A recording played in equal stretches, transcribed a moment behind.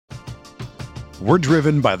We're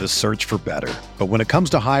driven by the search for better. But when it comes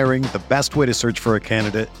to hiring, the best way to search for a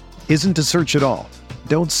candidate isn't to search at all.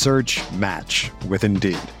 Don't search, match with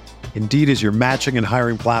Indeed. Indeed is your matching and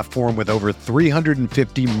hiring platform with over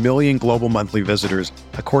 350 million global monthly visitors,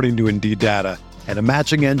 according to Indeed data, and a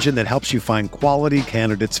matching engine that helps you find quality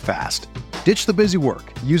candidates fast. Ditch the busy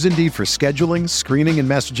work. Use Indeed for scheduling, screening, and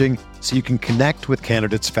messaging so you can connect with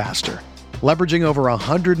candidates faster. Leveraging over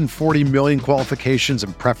 140 million qualifications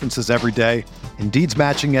and preferences every day, Indeed's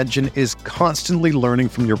matching engine is constantly learning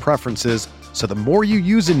from your preferences, so the more you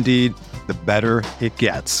use Indeed, the better it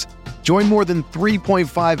gets. Join more than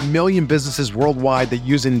 3.5 million businesses worldwide that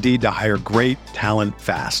use Indeed to hire great talent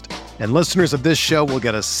fast. And listeners of this show will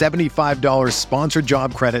get a $75 sponsored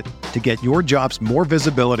job credit to get your jobs more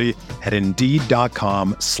visibility at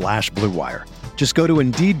Indeed.com/Blue Wire. Just go to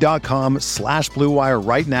Indeed.com/Blue Wire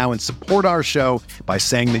right now and support our show by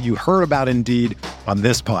saying that you heard about Indeed on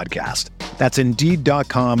this podcast. That's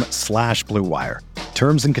Indeed.com/Blue Wire.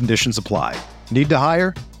 Terms and conditions apply. Need to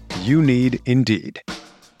hire? You need Indeed.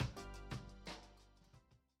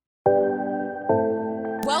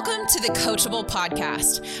 Welcome to the Coachable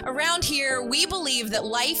Podcast. Around here, we believe that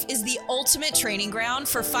life is the ultimate training ground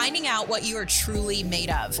for finding out what you are truly made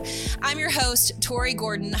of. I'm your host, Tori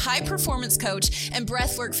Gordon, high performance coach and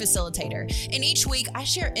breathwork facilitator. And each week, I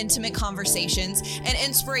share intimate conversations and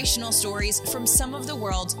inspirational stories from some of the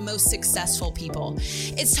world's most successful people.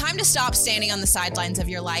 It's time to stop standing on the sidelines of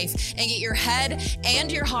your life and get your head and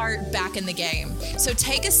your heart back in the game. So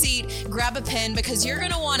take a seat, grab a pen, because you're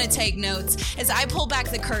going to want to take notes as I pull back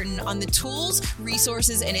the curtain on the tools,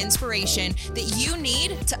 resources, and inspiration that you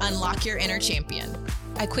need to unlock your inner champion.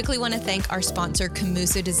 I quickly want to thank our sponsor,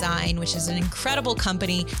 Camuso Design, which is an incredible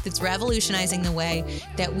company that's revolutionizing the way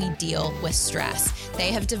that we deal with stress.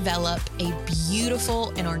 They have developed a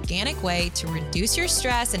beautiful and organic way to reduce your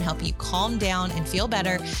stress and help you calm down and feel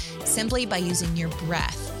better simply by using your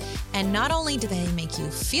breath. And not only do they make you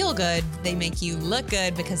feel good, they make you look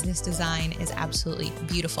good, because this design is absolutely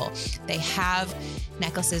beautiful. They have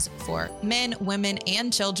necklaces for men, women,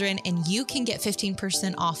 and children, and you can get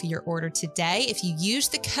 15% off your order today if you use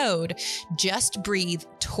the code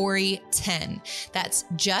JustBreatheTori10. That's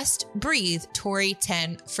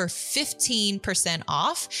JustBreatheTori10 for 15%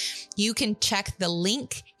 off. You can check the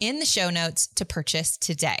link in the show notes to purchase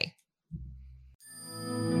today.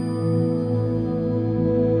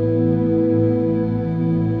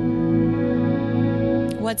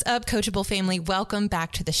 What's up, Coachable family? Welcome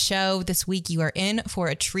back to the show. This week you are in for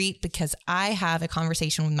a treat because I have a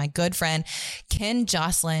conversation with my good friend, Ken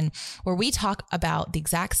Joslin, where we talk about the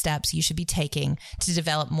exact steps you should be taking to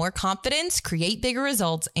develop more confidence, create bigger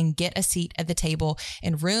results, and get a seat at the table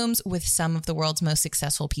in rooms with some of the world's most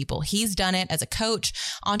successful people. He's done it as a coach,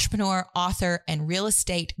 entrepreneur, author, and real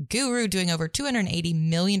estate guru, doing over $280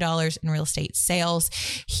 million in real estate sales.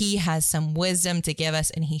 He has some wisdom to give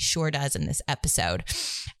us, and he sure does in this episode.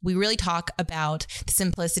 We really talk about the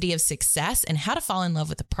simplicity of success and how to fall in love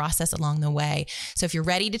with the process along the way. So if you're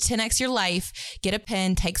ready to 10x your life, get a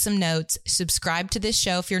pen, take some notes, subscribe to this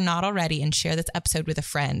show if you're not already, and share this episode with a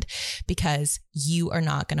friend, because you are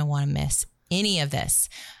not going to want to miss any of this.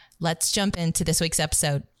 Let's jump into this week's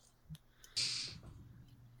episode.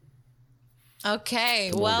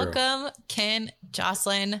 Okay, welcome, Ken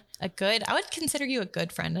Joslin. I would consider you a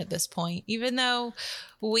good friend at this point, even though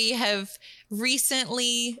we have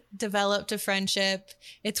recently developed a friendship.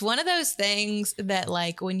 It's one of those things that,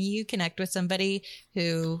 like, when you connect with somebody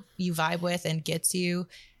who you vibe with and gets you,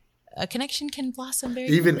 a connection can blossom very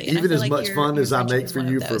quickly. Even as much fun as I make for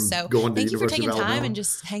you from going to University of Alabama. Thank you for taking time and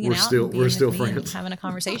just hanging out. We're still friends, and having a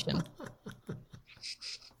conversation.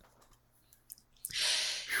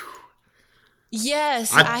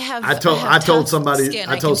 Yes, I told somebody the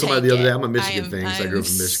other day, I'm a Michigan fan because I grew up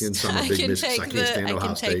in Michigan, so I'm a big Michigan. I can't stand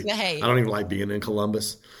Ohio State. I don't even like being in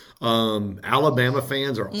Columbus. Alabama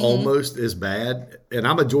fans are almost as bad, and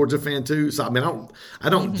I'm a Georgia fan too. So I mean, I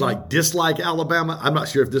don't like dislike Alabama. I'm not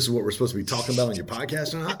sure if this is what we're supposed to be talking about on your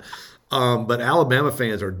podcast or not. But Alabama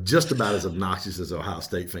fans are just about as obnoxious as Ohio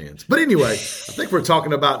State fans. But anyway, I think we're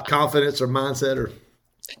talking about confidence or mindset or.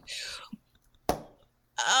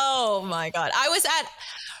 Oh my God. I was at,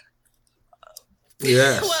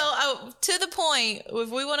 yes. Well, to the point,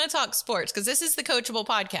 if we want to talk sports, because this is the Coachable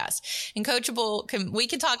podcast, and we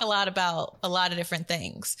can talk a lot about a lot of different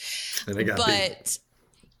things. But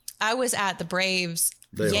I was at the Braves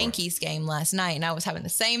Yankees game last night, and I was having the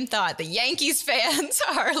same thought. The Yankees fans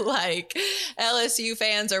are like LSU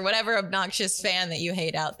fans or whatever obnoxious fan that you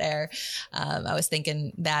hate out there. I was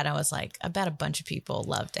thinking that. I was like, I bet a bunch of people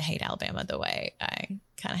love to hate Alabama the way I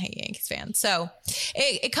kind of hate Yankees fans. So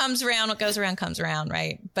it comes around. What goes around comes around,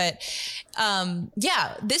 right? But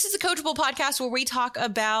this is a coachable podcast where we talk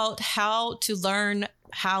about how to learn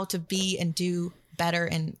how to be and do better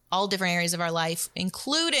in all different areas of our life,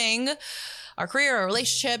 including our career, our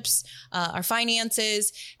relationships, our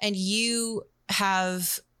finances. And you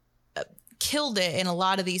have killed it in a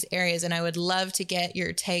lot of these areas. And I would love to get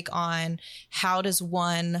your take on how does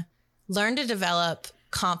one learn to develop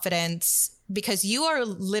confidence, because you are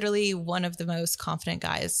literally one of the most confident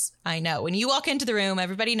guys I know. When you walk into the room,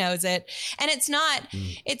 everybody knows it. And it's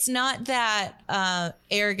not that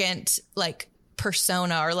arrogant, like,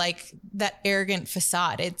 persona or like that arrogant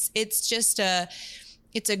facade. It's just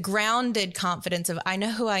it's a grounded confidence of, I know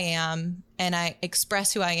who I am and I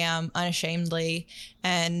express who I am unashamedly.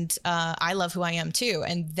 And I love who I am too.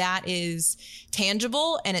 And that is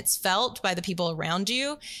tangible and it's felt by the people around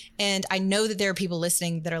you. And I know that there are people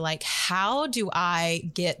listening that are like, how do I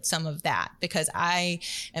get some of that? Because I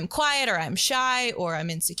am quiet or I'm shy or I'm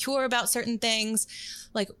insecure about certain things.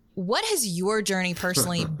 Like, what has your journey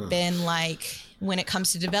personally been like when it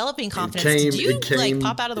comes to developing confidence? Did you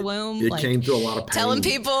pop out of the womb? It came through a lot of pain. Telling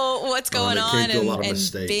people what's going on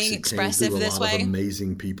and being expressive this way? A lot of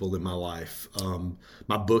amazing people in my life.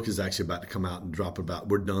 My book is actually about to come out and drop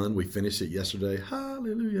we're done. We finished it yesterday.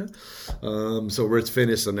 Hallelujah. So it's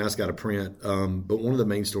finished, so now it's got to print. But one of the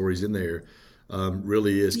main stories in there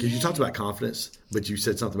really is, because you talked about confidence, but you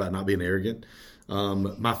said something about not being arrogant.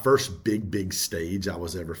 My first big stage I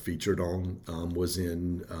was ever featured on was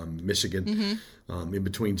in Michigan, in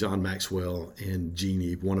between John Maxwell and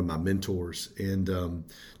Jeannie, one of my mentors. And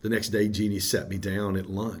the next day, Jeannie sat me down at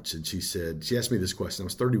lunch and she asked me this question. I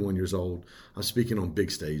was 31 years old. I was speaking on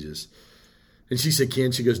big stages. And she said,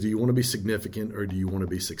 Ken, she goes, do you want to be significant or do you want to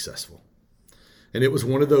be successful? And it was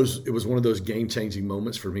one of those game-changing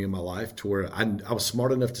moments for me in my life to where I was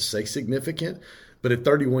smart enough to say significant. But at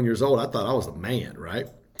 31 years old, I thought I was the man, right?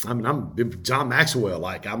 I mean, I'm John Maxwell,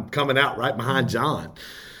 like I'm coming out right behind John,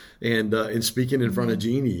 and speaking in front of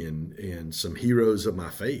Jeannie and some heroes of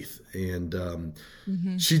my faith. And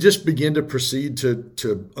she just began to proceed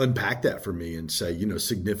to unpack that for me and say,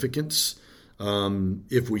 significance.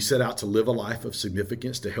 If we set out to live a life of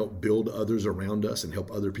significance to help build others around us and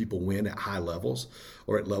help other people win at high levels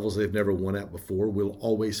or at levels they've never won at before, we'll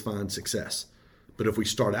always find success. But if we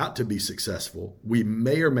start out to be successful, we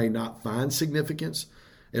may or may not find significance,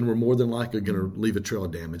 and we're more than likely going to leave a trail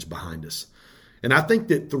of damage behind us. And I think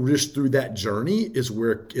that through that journey is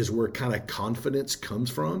where kind of confidence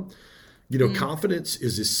comes from. Confidence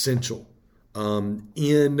is essential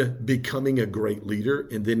in becoming a great leader,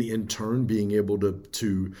 and then in turn being able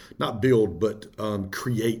to not build but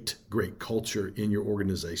create great culture in your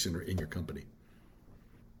organization or in your company.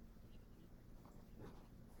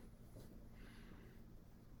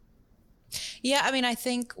 Yeah, I mean, I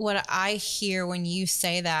think what I hear when you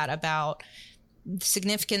say that about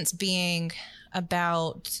significance being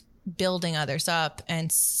about building others up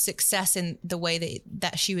and success in the way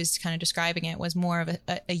that she was kind of describing it was more of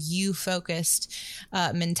a you-focused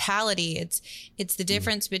mentality. It's the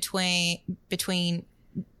difference between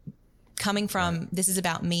coming from this is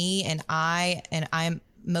about me and I'm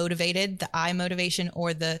motivated, the I motivation,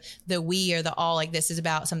 or the we or the all, like this is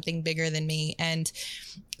about something bigger than me. And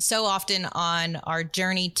so often on our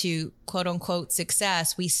journey to quote unquote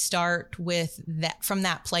success, we start with that, from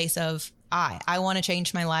that place of I want to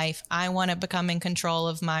change my life. I want to become in control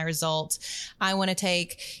of my results. I want to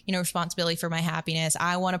take, responsibility for my happiness.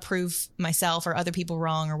 I want to prove myself or other people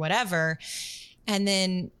wrong or whatever. And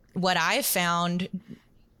then what I've found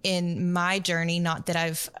in my journey, not that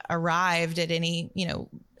I've arrived at any,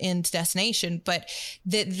 end destination, but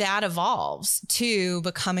that evolves to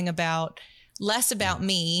becoming less about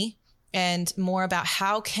me and more about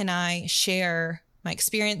how can I share my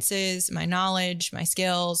experiences, my knowledge, my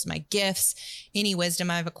skills, my gifts, any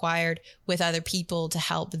wisdom I've acquired with other people to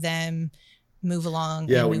help them move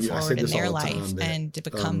along and move forward in their life. And it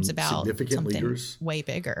becomes about something leaders, way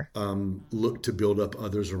bigger. Look to build up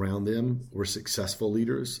others around them. We're successful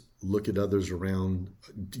leaders. Look at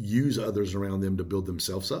use others around them to build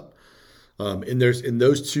themselves up. And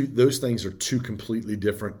those things are two completely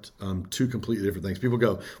different things. People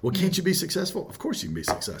go, well, can't you be successful? Of course you can be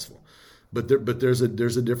successful. But there's a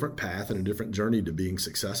different path and a different journey to being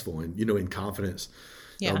successful. And, in confidence,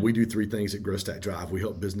 we do 3 things at Grow Stack Drive. We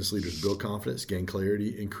help business leaders build confidence, gain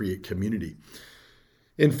clarity, and create community.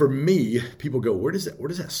 And for me, people go, where does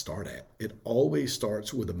that start at? It always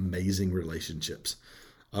starts with amazing relationships.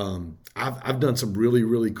 I've done some really,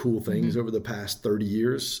 really cool things over the past 30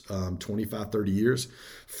 years, 25, 30 years,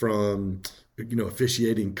 from,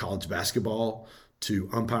 officiating college basketball to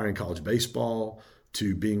umpiring college baseball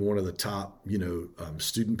to being one of the top,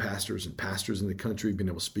 student pastors and pastors in the country, being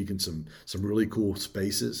able to speak in some really cool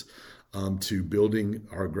spaces, to building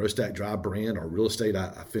our Grow Stack Drive brand, our real estate.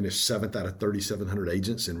 I finished 7th out of 3,700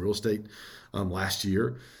 agents in real estate last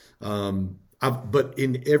year. But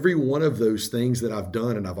in every one of those things that I've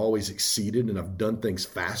done, and I've always exceeded, and I've done things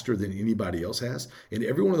faster than anybody else has. In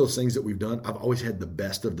every one of those things that we've done, I've always had the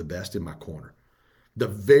best of the best in my corner. The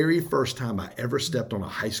very first time I ever stepped on a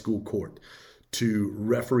high school court to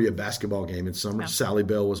referee a basketball game in summer, Sally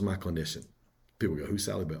Bell was my clinician. People go, who's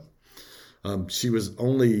Sally Bell? She's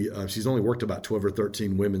only worked about 12 or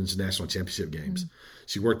 13 women's national championship games.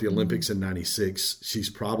 She worked the Olympics in '96. She's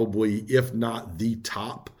probably, if not the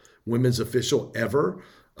top women's official ever.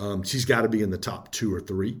 She's got to be in the top 2 or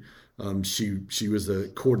 3. She was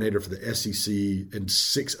the coordinator for the SEC and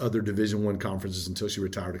 6 other Division I conferences until she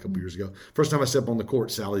retired a couple years ago. First time I step on the court,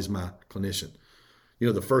 Sally's my clinician.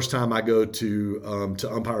 The first time I go to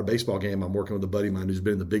umpire a baseball game, I'm working with a buddy of mine who's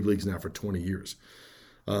been in the big leagues now for 20 years.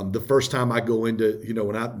 The first time I go into,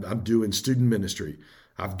 when I'm doing student ministry,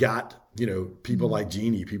 I've got, people like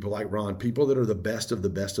Jeannie, people like Ron, people that are the best of the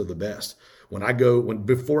best of the best.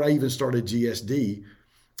 Before I even started GSD,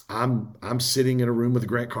 I'm sitting in a room with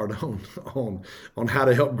Grant Cardone on how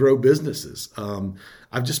to help grow businesses.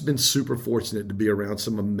 I've just been super fortunate to be around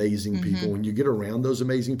some amazing people. When you get around those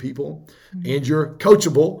amazing people and you're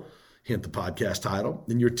coachable, hint the podcast title,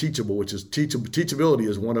 then you're teachable, which is teachability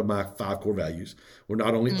is one of my 5 core values. We're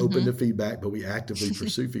not only open to feedback, but we actively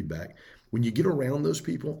pursue feedback. When you get around those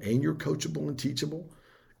people and you're coachable and teachable,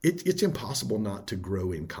 it's impossible not to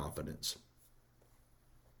grow in confidence.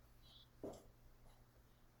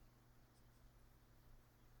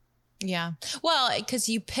 Yeah. Well, because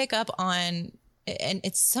you pick up on, and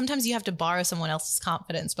it's sometimes you have to borrow someone else's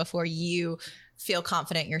confidence before you feel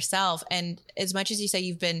confident yourself. And as much as you say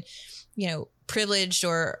you've been, privileged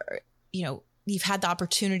or, you've had the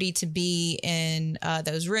opportunity to be in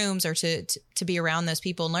those rooms or to be around those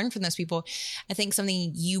people and learn from those people, I think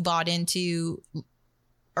something you bought into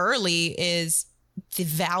early is the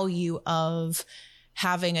value of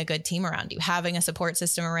having a good team around you, having a support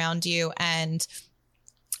system around you, and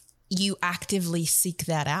you actively seek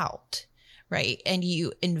that out, right? And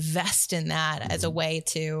you invest in that as a way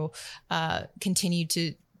to continue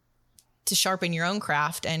to sharpen your own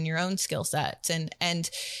craft and your own skill sets. And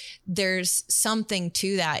there's something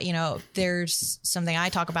to that, there's something I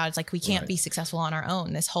talk about. It's like, we can't be successful on our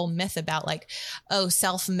own. This whole myth about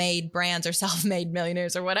self-made brands or self-made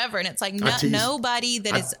millionaires or whatever. And it's like, nobody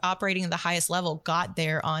that is operating at the highest level got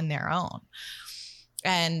there on their own.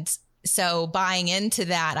 And so buying into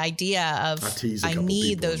that idea of I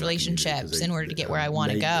need those relationships in order to get where I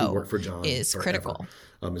want to go is critical.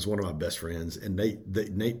 Is one of my best friends, and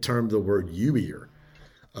Nate termed the word you-ear.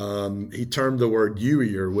 He termed the word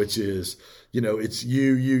you-ear, which is, it's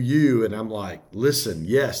you. And I'm like, listen,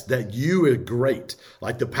 yes, that you is great.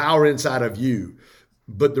 Like the power inside of you.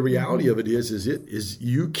 But the reality of it is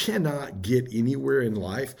you cannot get anywhere in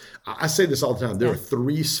life. I say this all the time. There are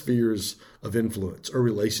 3 spheres of influence or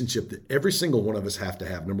relationship that every single one of us have to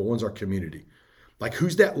have. Number 1 is our community. Like,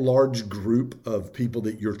 who's that large group of people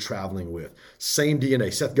that you're traveling with? Same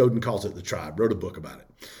DNA. Seth Godin calls it the tribe, wrote a book about it.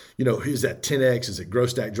 Is that 10X? Is it Grow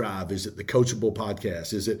Stack Drive? Is it the Coachable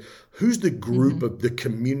podcast? Who's the group of the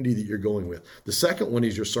community that you're going with? The second one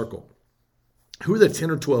is your circle. Who are the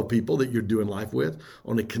 10 or 12 people that you're doing life with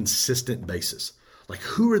on a consistent basis? Like,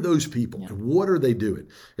 who are those people and what are they doing?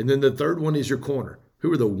 And then the third one is your corner.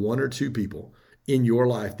 Who are the 1 or 2 people in your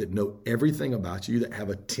life that know everything about you, that have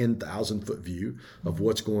a 10,000 foot view of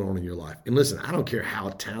what's going on in your life? And listen, I don't care how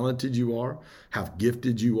talented you are, how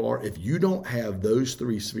gifted you are. If you don't have those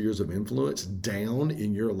 3 spheres of influence down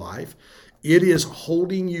in your life, it is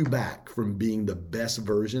holding you back from being the best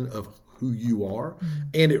version of who you are.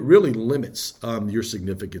 And it really limits your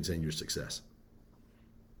significance and your success.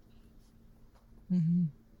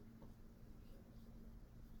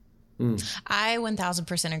 I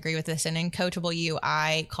 1000% agree with this. And in Coachable You,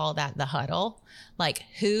 I call that the huddle. Like,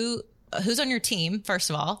 who's on your team,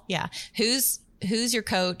 first of all? Yeah. Who's your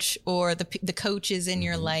coach or the coaches in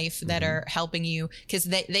your life that are helping you, because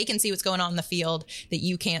they can see what's going on in the field that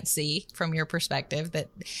you can't see from your perspective, that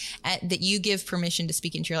you give permission to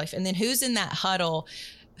speak into your life. And then who's in that huddle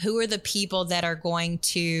Who are the people that are going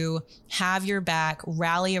to have your back,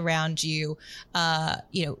 rally around you,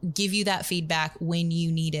 give you that feedback when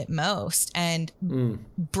you need it most, and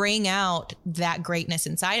bring out that greatness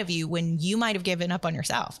inside of you when you might have given up on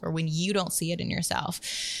yourself or when you don't see it in yourself.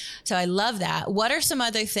 So I love that. What are some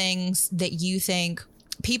other things that you think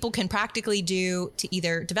people can practically do to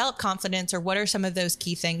either develop confidence, or what are some of those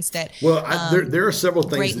key things that there are several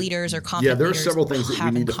things great leaders or confident there are leaders several things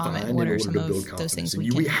that we need to common? find in What are order some to of build those confidence. things And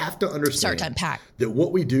we we have to understand start to unpack that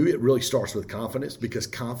what we do, it really starts with confidence, because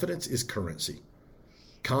confidence is currency.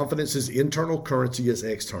 Confidence is internal, currency is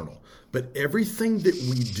external. But everything that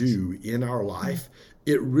we do in our life,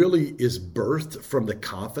 it really is birthed from the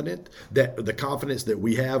confidence that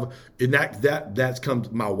we have. And that's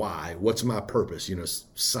comes my why. What's my purpose?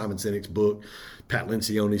 Simon Sinek's book, Pat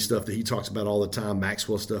Lencioni stuff that he talks about all the time,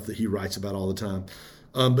 Maxwell stuff that he writes about all the time.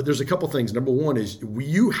 But there's a couple things. Number one is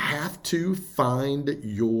you have to find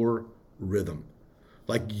your rhythm.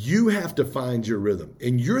 Like, you have to find your rhythm,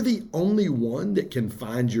 and you're the only one that can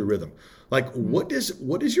find your rhythm. Like, what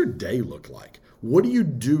does your day look like? What are you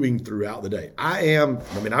doing throughout the day?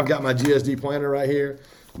 I've got my GSD planner right here,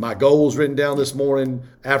 my goals written down this morning,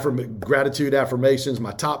 gratitude affirmations,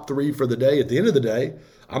 my top 3 for the day. At the end of the day,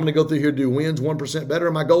 I'm going to go through here, do wins 1% better,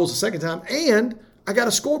 and my goals the second time. And I got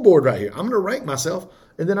a scoreboard right here. I'm going to rank myself.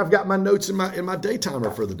 And then I've got my notes in my day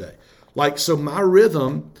timer for the day. Like, so my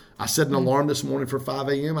rhythm, I set an alarm this morning for 5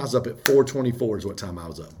 a.m. I was up at 4:24 is what time I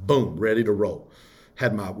was up. Boom, ready to roll.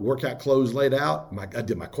 Had my workout clothes laid out. I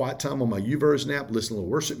did my quiet time on my YouVersion app, listened to a little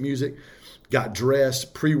worship music, got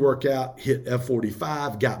dressed, pre-workout, hit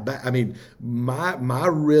F45, got back. My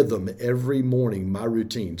rhythm every morning, my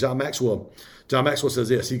routine. John Maxwell says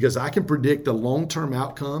this. He goes, I can predict the long-term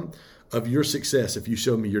outcome of your success if you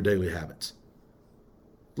show me your daily habits.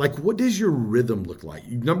 Like, what does your rhythm look like?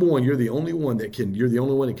 Number one, you're the only one that can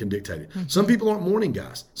dictate it. Mm-hmm. Some people aren't morning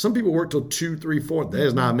guys. Some people work till 2, 3, 4. That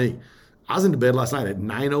is not me. I was into bed last night at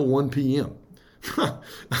 9:01 p.m.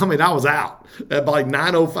 I was out. At like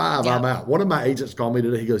 9:05, I'm out. One of my agents called me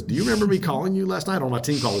today. He goes, do you remember me calling you last night on my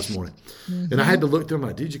team call this morning? Mm-hmm. And I had to look through him. I'm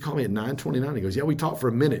like, did you call me at 9:29? He goes, yeah, we talked for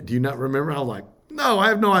a minute. Do you not remember? I was like, no, I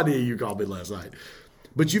have no idea you called me last night.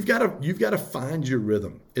 But you've got to find your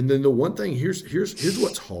rhythm. And then the one thing, here's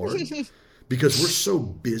what's hard. Because we're so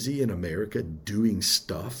busy in America doing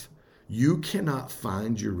stuff, you cannot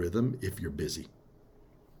find your rhythm if you're busy.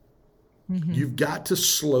 Mm-hmm. You've got to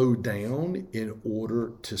slow down in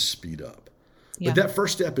order to speed up. Yeah. But that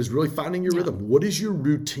first step is really finding your rhythm. What does your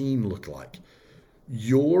routine look like?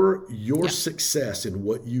 Your success in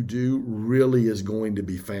what you do really is going to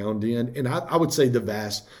be found in, and I would say the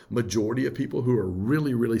vast majority of people who are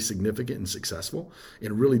really, really significant and successful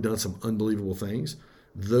and really done some unbelievable things,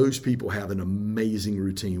 those people have an amazing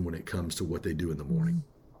routine when it comes to what they do in the morning.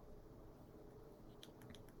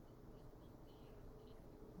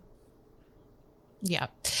 Yeah.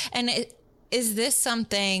 And is this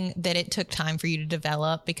something that it took time for you to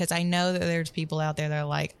develop? Because I know that there's people out there that are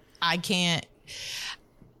like, I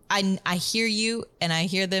hear you and I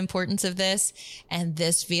hear the importance of this, and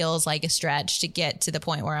this feels like a stretch to get to the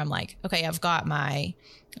point where I'm like, okay, I've got my,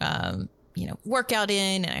 workout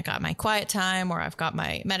in, and I got my quiet time, or I've got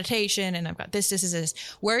my meditation, and I've got this.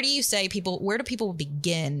 Where do people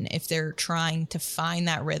begin if they're trying to find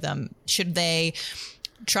that rhythm? Should they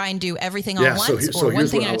try and do everything all once, or one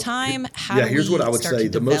thing at a time? Here's what I would say.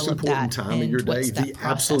 The most important time of your day, the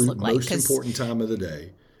absolute most important time of the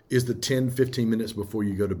day, is the 10, 15 minutes before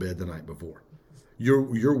you go to bed the night before.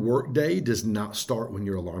 Your work day does not start when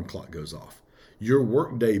your alarm clock goes off. Your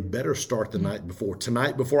work day better start the night before.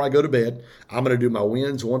 Tonight, before I go to bed, I'm going to do my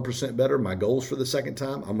wins 1% better, my goals for the second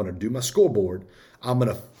time. I'm going to do my scoreboard. I'm going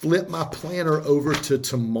to flip my planner over to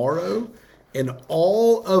tomorrow, and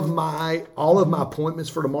all of my appointments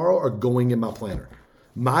for tomorrow are going in my planner.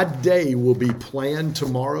 My day will be planned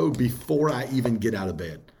tomorrow before I even get out of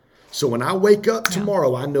bed. So when I wake up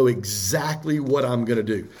tomorrow, I know exactly what I'm going to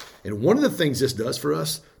do. And one of the things this does for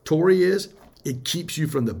us, Tori, is it keeps you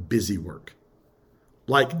from the busy work.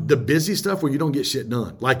 Like the busy stuff where you don't get shit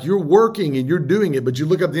done. Like you're working and you're doing it, but you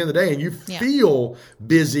look up at the end of the day and you feel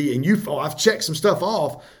busy and I've checked some stuff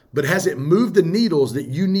off, but has it moved the needles that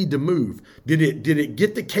you need to move? Did it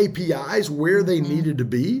get the KPIs where they needed to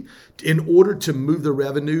be in order to move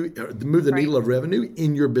the needle of revenue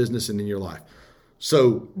in your business and in your life?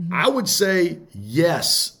 So I would say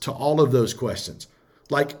yes to all of those questions.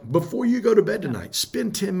 Like before you go to bed tonight,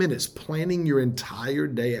 spend 10 minutes planning your entire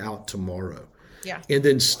day out tomorrow. Yeah. And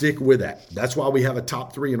then stick with that. That's why we have a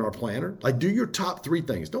top 3 in our planner. Like do your top 3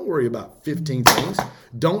 things. Don't worry about 15 things.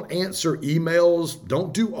 Don't answer emails.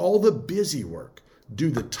 Don't do all the busy work. do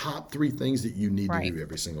the top 3 things that you need Right. to do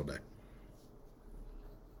every single day.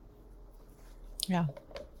 Yeah.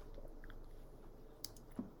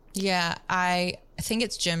 Yeah, I think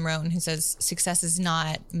it's Jim Rohn who says success is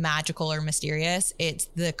not magical or mysterious. It's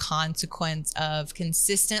the consequence of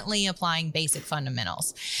consistently applying basic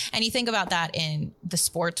fundamentals. And you think about that in the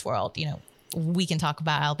sports world, you know, we can talk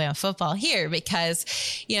about Alabama football here because,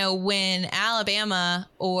 you know, when Alabama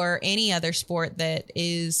or any other sport that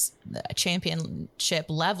is a championship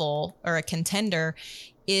level or a contender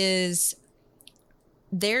is,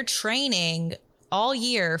 they're training all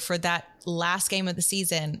year for that last game of the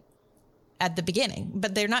season at the beginning,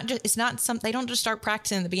 but they're not just, it's not something, they don't just start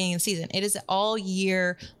practicing at the beginning of the season. It is all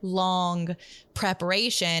year long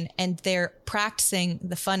preparation, and they're practicing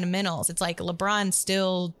the fundamentals. It's like LeBron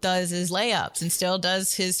still does his layups and still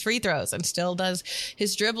does his free throws and still does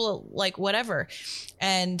his dribble, like whatever.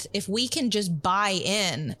 And if we can just buy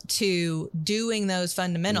in to doing those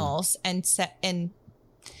fundamentals and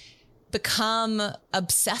become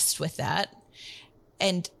obsessed with that,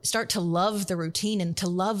 and start to love the routine and to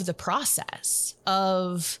love the process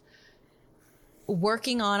of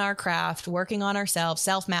working on our craft, working on ourselves,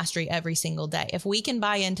 self-mastery every single day. If we can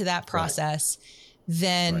buy into that process,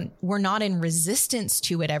 then we're not in resistance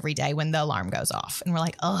to it every day when the alarm goes off. And we're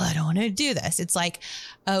like, oh, I don't want to do this. It's like,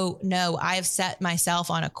 oh, no, I've set myself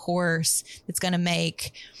on a course that's going to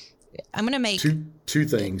make... I'm going to make two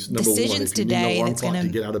things. Number decisions one, if you need today an alarm that's clock going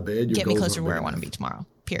to get out of bed, your get me goals closer to aren't where I big want to enough. be tomorrow,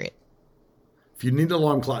 period. If you need an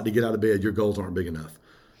alarm clock to get out of bed, your goals aren't big enough.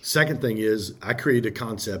 Second thing is, I created a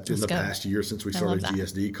concept in the past year since we started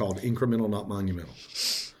GSD called incremental, not monumental.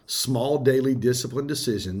 Small daily disciplined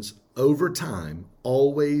decisions over time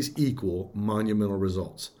always equal monumental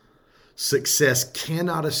results. Success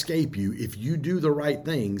cannot escape you if you do the right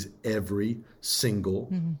things every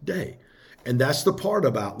single day. And that's the part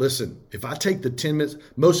about, listen, if I take the 10 minutes,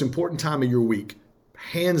 most important time of your week,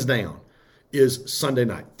 hands down, is Sunday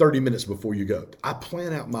night, 30 minutes before you go. I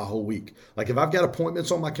plan out my whole week. Like if I've got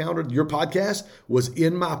appointments on my calendar, your podcast was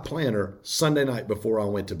in my planner Sunday night before I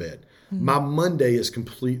went to bed. My Monday is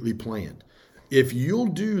completely planned. If you'll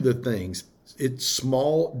do the things, it's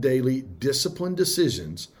small, daily, disciplined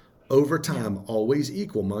decisions over time always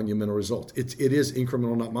equal monumental results. It is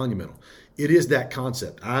incremental, not monumental. It is that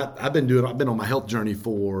concept. I've been on my health journey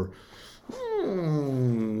for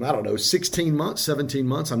I don't know, 16 months, 17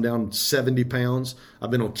 months. I'm down 70 pounds.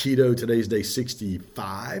 I've been on keto. Today's day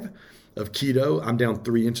 65 of keto. I'm down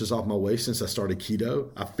 3 inches off my waist since I started keto.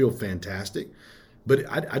 I feel fantastic. But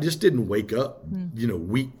I just didn't wake up,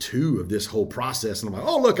 week 2 of this whole process. And I'm like,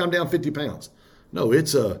 oh, look, I'm down 50 pounds. No,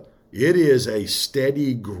 it is a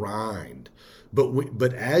steady grind.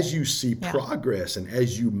 But as you see progress and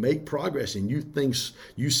as you make progress and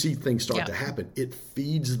you see things start to happen, it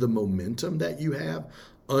feeds the momentum that you have,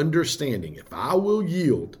 understanding if I will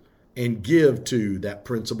yield and give to that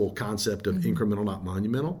principle concept of incremental, not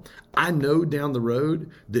monumental, I know down the road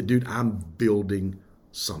that, dude, I'm building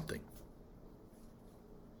something.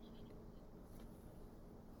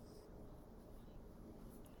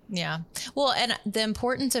 Yeah. Well, and the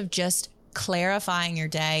importance of just clarifying your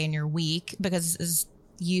day and your week, because as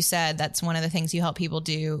you said, that's one of the things you help people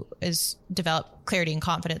do is develop clarity and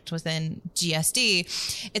confidence within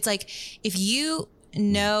GSD. It's like, if you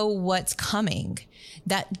know what's coming,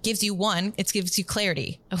 that gives you it gives you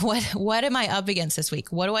clarity. What am I up against this week?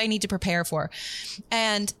 What do I need to prepare for?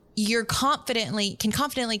 And you're can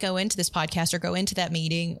confidently go into this podcast or go into that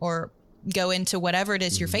meeting or go into whatever it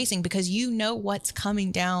is you're facing, because you know what's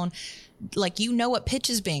coming down. Like, you know what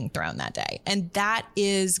pitch is being thrown that day. And that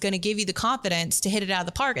is going to give you the confidence to hit it out of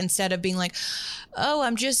the park, instead of being like, oh,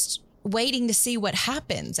 I'm just waiting to see what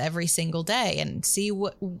happens every single day and see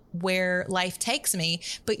where life takes me,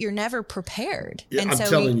 but you're never prepared. Yeah, and I'm so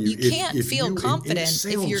telling you, you can't feel confident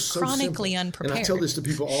if you're so chronically simple. unprepared. And I tell this to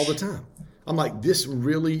people all the time. I'm like, this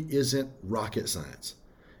really isn't rocket science.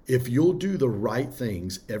 If you'll do the right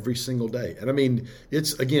things every single day. And I mean,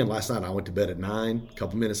 it's, again, last night I went to bed at 9, a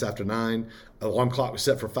couple minutes after 9. Alarm clock was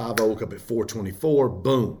set for 5. I woke up at 4:24.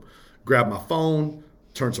 Boom. Grabbed my phone,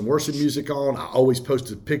 turned some worship music on. I always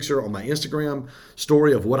post a picture on my Instagram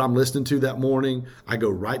story of what I'm listening to that morning. I go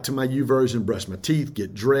right to my YouVersion, brush my teeth,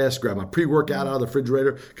 get dressed, grab my pre-workout out of the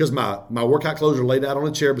refrigerator, because my workout clothes are laid out on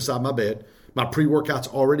a chair beside my bed. My pre-workout's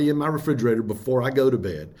already in my refrigerator before I go to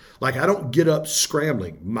bed. Like, I don't get up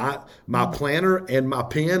scrambling. My planner and my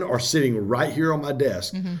pen are sitting right here on my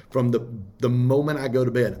desk from the moment I go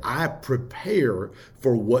to bed. I prepare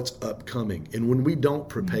for what's upcoming. And when we don't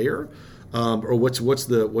prepare, or what's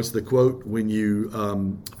the quote? When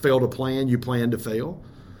you fail to plan, you plan to fail.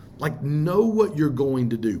 Like, know what you're going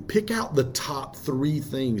to do. Pick out the top 3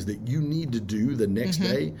 things that you need to do the next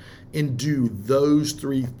day and do those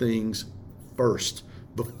 3 things first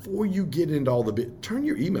before you get into all the bit. Turn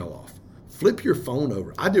your email off. Flip your phone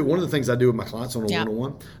over. One of the things I do with my clients on a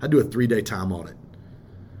one-on-one, I do a 3-day time audit.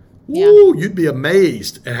 Woo, you'd be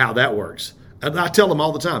amazed at how that works. And I tell them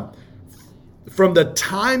all the time, from the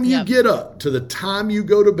time you get up to the time you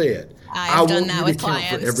go to bed, I want you to count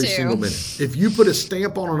for every single minute. If you put a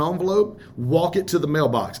stamp on an envelope, walk it to the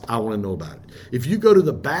mailbox, I want to know about it. If you go to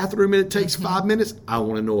the bathroom and it takes 5 minutes, I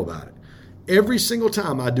want to know about it. Every single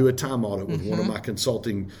time I do a time audit with one of my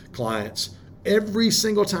consulting clients, every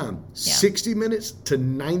single time, 60 minutes to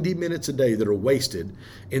 90 minutes a day that are wasted.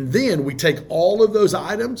 And then we take all of those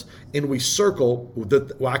items and we circle,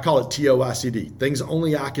 I call it TOICD, things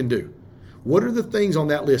only I can do. What are the things on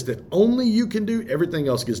that list that only you can do? Everything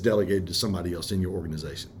else gets delegated to somebody else in your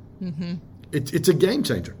organization. It's a game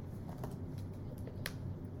changer.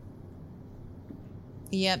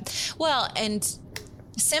 Yep. Well, and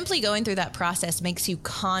simply going through that process makes you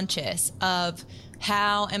conscious of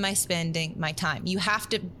how am I spending my time? You have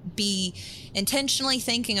to be intentionally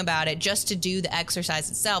thinking about it just to do the exercise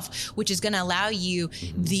itself, which is going to allow you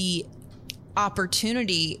the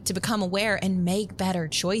opportunity to become aware and make better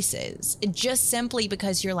choices. Just simply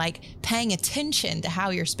because you're like paying attention to how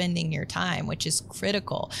you're spending your time, which is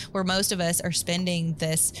critical, where most of us are spending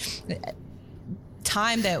this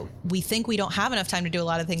time that we think we don't have enough time to do a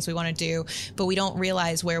lot of things we want to do, but we don't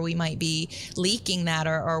realize where we might be leaking that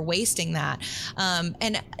or wasting that.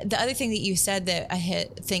 And the other thing that you said that I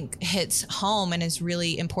think hits home and is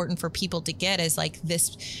really important for people to get is like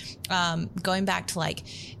this, going back to like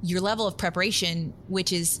your level of preparation,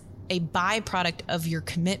 which is a byproduct of your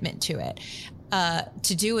commitment to it,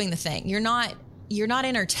 to doing the thing. You're not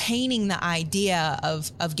entertaining the idea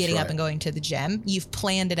of getting up and going to the gym. You've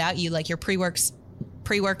planned it out. You like your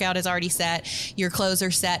pre-workout is already set. Your clothes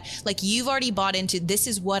are set. Like you've already bought into, this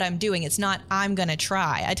is what I'm doing. It's not, I'm going to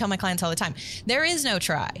try. I tell my clients all the time, there is no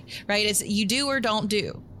try, right? It's you do or don't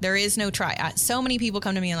do. There is no try. So many people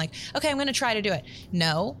come to me and like, okay, I'm going to try to do it.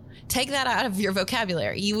 No, take that out of your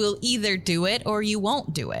vocabulary. You will either do it or you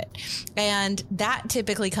won't do it. And that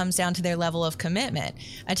typically comes down to their level of commitment.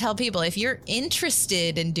 I tell people, if you're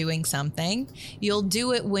interested in doing something, you'll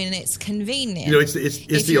do it when it's convenient. You know, it's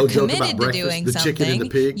the old joke about breakfast, the chicken and the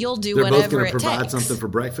pig. You'll do They're whatever both going to it provide takes. something for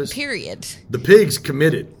breakfast. Period. The pig's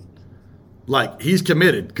committed. Like, he's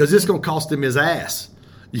committed because it's going to cost him his ass.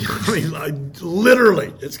 You know what I mean? Like,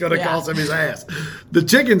 literally, it's going to cost him his ass. The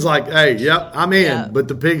chicken's like, hey, yep, I'm in, but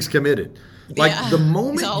the pig's committed. Like the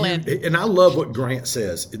moment and I love what Grant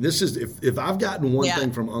says. And this is, if I've gotten one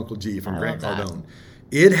thing from Uncle G, from Grant Cardone,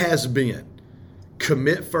 it has been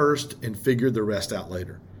commit first and figure the rest out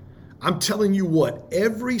later. I'm telling you what,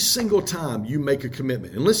 every single time you make a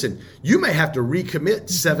commitment, and listen, you may have to recommit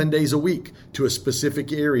 7 days a week to a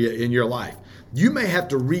specific area in your life. You may have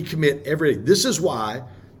to recommit every day. This is why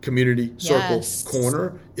community, circle,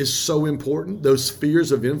 corner is so important, those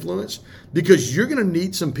spheres of influence, because you're going to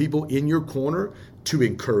need some people in your corner to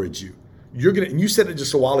encourage you. And you said it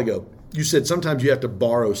just a while ago. You said sometimes you have to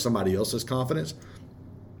borrow somebody else's confidence.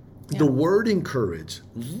 Yeah. The word encourage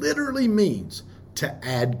literally means to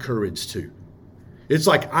add courage to. It's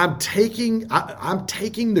like I'm taking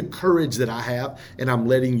the courage that I have and I'm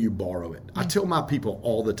letting you borrow it. I tell my people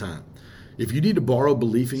all the time, if you need to borrow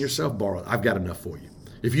belief in yourself, borrow it. I've got enough for you.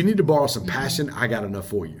 If you need to borrow some passion, I got enough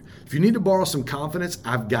for you. If you need to borrow some confidence,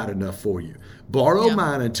 I've got enough for you. Borrow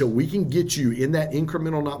mine until we can get you in that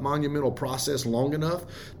incremental, not monumental process long enough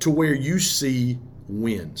to where you see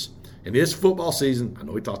wins. And it's football season. I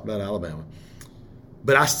know we talked about Alabama.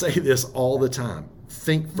 But I say this all the time.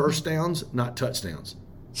 Think first downs, not touchdowns.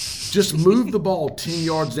 Just move the ball 10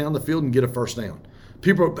 yards down the field and get a first down.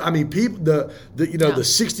 The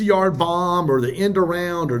 60-yard bomb or the end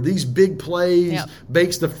around or these big plays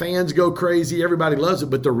makes the fans go crazy. Everybody loves it.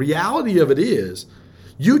 But the reality of it is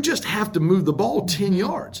you just have to move the ball 10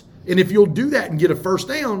 yards. And if you'll do that and get a first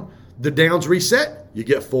down, the downs reset, you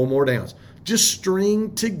get 4 more downs. Just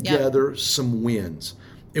string together some wins.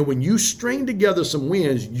 And when you string together some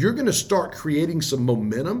wins, you're going to start creating some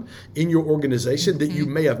momentum in your organization that you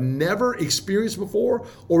may have never experienced before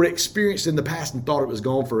or experienced in the past and thought it was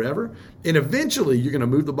gone forever. And eventually, you're going to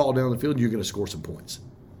move the ball down the field and you're going to score some points.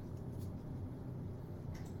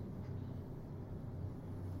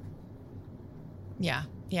 Yeah.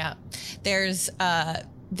 There is a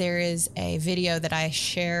video that I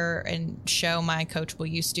share and show my Coachable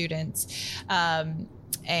You students,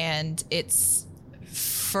 and it's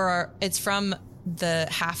from the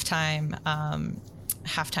halftime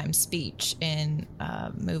halftime speech in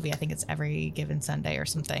a movie. I think it's Every Given Sunday or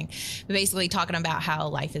something. But basically talking about how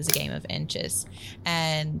life is a game of inches,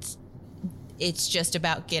 and it's just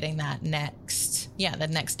about getting that next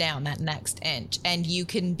inch. And you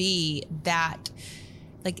can be that,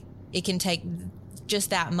 like, it can take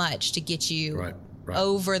just that much to get you right.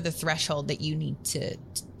 over the threshold that you need to,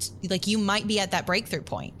 like, you might be at that breakthrough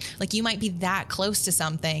point. Like, you might be that close to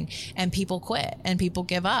something and people quit and people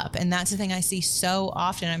give up. And that's the thing I see so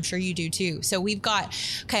often. I'm sure you do too. So we've got,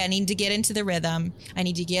 okay, I need to get into the rhythm. I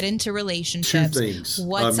need to get into relationships. 2 things.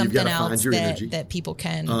 What's something else that people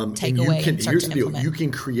can take away and start here's to the deal. implement? You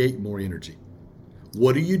can create more energy.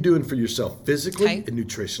 What are you doing for yourself physically and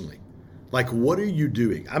nutritionally? Like, what are you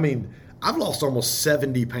doing? I mean, I've lost almost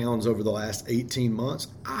 70 pounds over the last 18 months.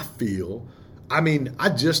 I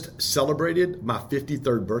just celebrated my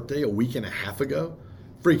 53rd birthday a week and a half ago.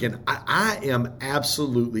 Freaking, I am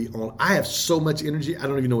absolutely on. I have so much energy, I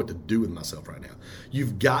don't even know what to do with myself right now.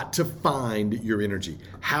 You've got to find your energy.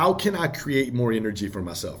 How can I create more energy for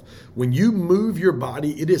myself? When you move your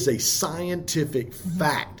body, it is a scientific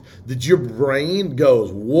fact that your brain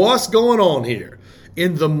goes, what's going on here?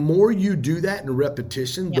 And the more you do that in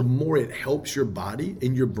repetition, the more it helps your body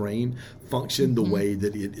and your brain function the way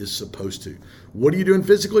that it is supposed to. What are you doing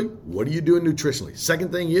physically? What are you doing nutritionally?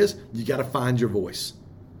 Second thing is, you got to find your voice.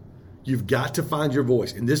 You've got to find your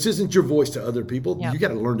voice. And this isn't your voice to other people. You got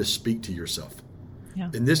to learn to speak to yourself.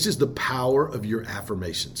 And this is the power of your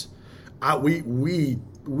affirmations. We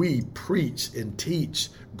preach and teach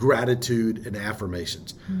gratitude and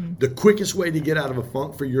affirmations. The quickest way to get out of a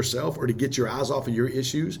funk for yourself or to get your eyes off of your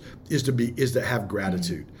issues is to have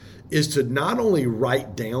gratitude. Is to not only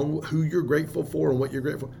write down who you're grateful for and what you're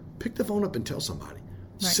grateful for, pick the phone up and tell somebody.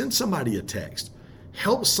 Send somebody a text.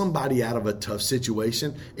 Help somebody out of a tough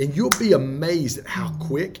situation, and you'll be amazed at how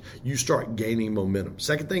quick you start gaining momentum.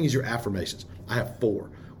 Second thing is your affirmations. I have 4.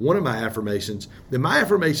 One of my affirmations have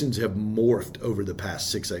morphed over the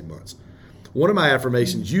past 6-8 months. One of my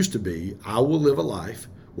affirmations used to be, I will live a life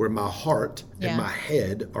where my heart and my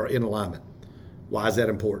head are in alignment. Why is that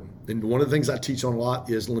important? And one of the things I teach on a lot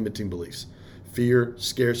is limiting beliefs. Fear,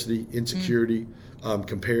 scarcity, insecurity,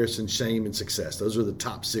 comparison, shame, and success. Those are the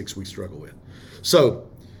top 6 we struggle with. So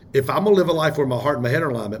if I'm going to live a life where my heart and my head are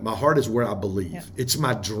in alignment, my heart is where I believe. It's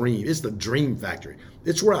my dream. It's the dream factory.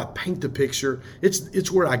 It's where I paint the picture.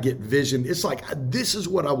 It's where I get vision. It's like, this is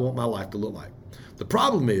what I want my life to look like. The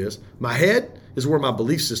problem is my head is where my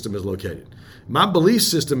belief system is located. My belief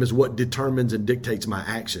system is what determines and dictates my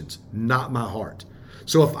actions, not my heart.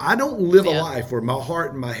 So if I don't live a life where my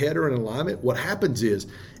heart and my head are in alignment, what happens is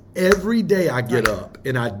every day I get up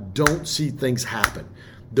and I don't see things happen.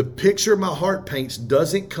 The picture my heart paints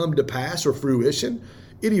doesn't come to pass or fruition.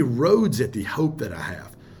 It erodes at the hope that I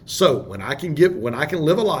have. So when I can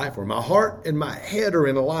live a life where my heart and my head are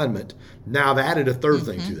in alignment, now I've added a third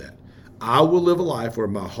thing to that. I will live a life where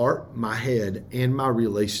my heart, my head, and my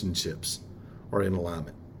relationships are in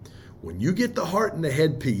alignment. When you get the heart and the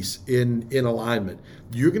head piece in alignment,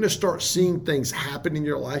 you're going to start seeing things happen in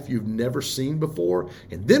your life you've never seen before.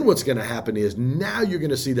 And then what's going to happen is now you're going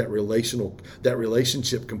to see that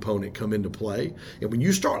relationship component come into play. And when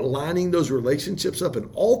you start lining those relationships up and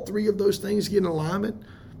all 3 of those things get in alignment,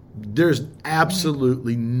 there's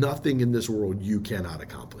absolutely nothing in this world you cannot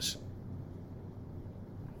accomplish.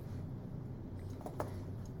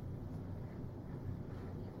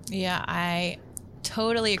 Yeah, I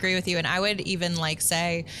totally agree with you. And I would even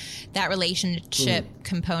say that relationship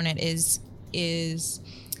component is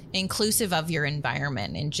inclusive of your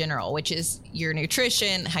environment in general, which is your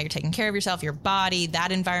nutrition, how you're taking care of yourself, your body,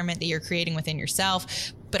 that environment that you're creating within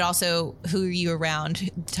yourself, but also who you're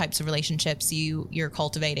around, the types of relationships you're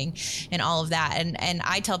cultivating and all of that. And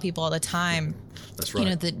I tell people all the time, that's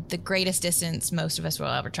right. The greatest distance most of us will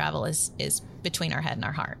ever travel is between our head and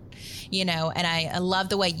our heart, and I love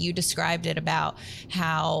the way you described it about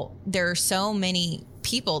how there are so many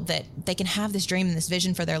people that they can have this dream and this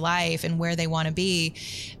vision for their life and where they want to be,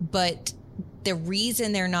 but the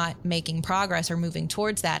reason they're not making progress or moving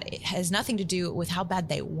towards that, it has nothing to do with how bad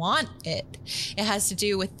they want it. It has to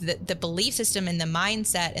do with the belief system and the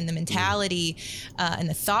mindset and the mentality and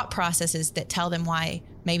the thought processes that tell them why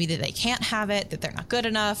maybe that they can't have it, that they're not good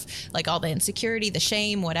enough, like all the insecurity, the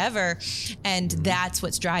shame, whatever. And that's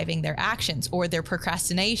what's driving their actions or their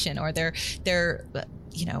procrastination or their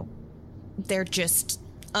just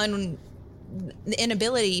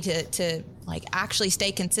inability to actually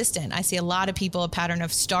stay consistent. I see a lot of people a pattern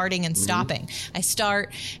of starting and stopping. I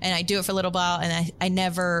start and I do it for a little while and I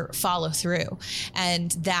never follow through.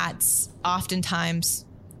 And that's oftentimes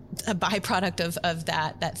a byproduct of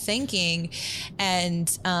that thinking. And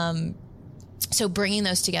so bringing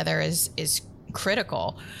those together is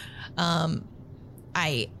critical. How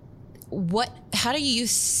do you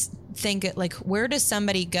think it, like, where does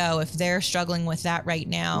somebody go if they're struggling with that right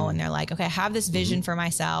now and they're like, okay, I have this vision for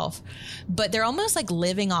myself, but they're almost like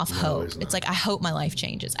living off hope. It's like, I hope my life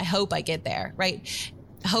changes. I hope I get there, right?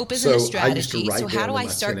 Hope isn't a strategy. So how do I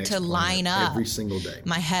start to line up every single day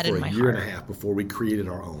my head and my heart? For a year and a half before we created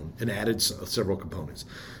our own and added several components.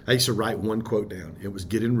 I used to write one quote down. It was,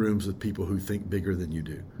 get in rooms with people who think bigger than you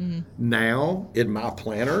do. Now in my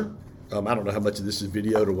planner, I don't know how much of this is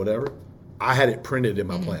videoed or whatever, I had it printed in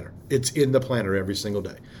my planner. It's in the planner every single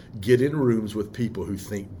day. Get in rooms with people who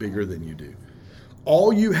think bigger than you do.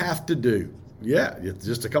 All you have to do,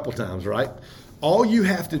 just a couple times, right? All you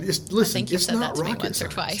have to is listen. It's not rocket science. Once or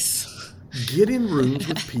twice. Get in rooms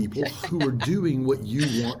with people who are doing what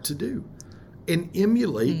you want to do, and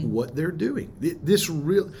emulate what they're doing.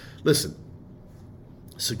 Listen.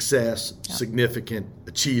 Success, significant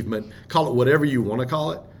achievement, call it whatever you want to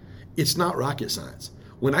call it. It's not rocket science.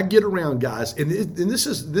 When I get around guys, and this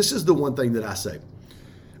is the one thing that I say,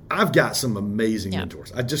 I've got some amazing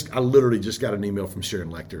mentors. I literally just got an email from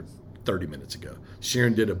Sharon Lecter 30 minutes ago.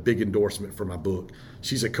 Sharon did a big endorsement for my book.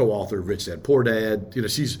 She's a co-author of Rich Dad Poor Dad. You know,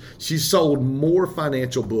 she's sold more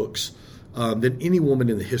financial books than any woman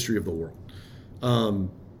in the history of the world.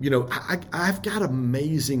 I've got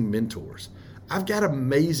amazing mentors. I've got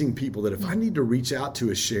amazing people that if I need to reach out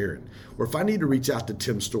to a Sharon, or if I need to reach out to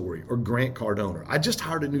Tim Story or Grant Cardone, I just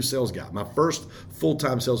hired a new sales guy. My first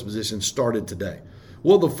full-time sales position started today.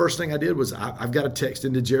 Well, the first thing I did was I've got a text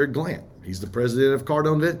into Jared Glant. He's the president of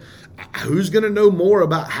Cardone. Who's going to know more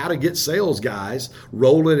about how to get sales guys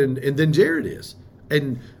rolling and than Jared is?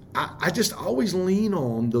 And I just always lean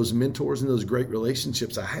on those mentors and those great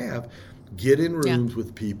relationships I have. Get in rooms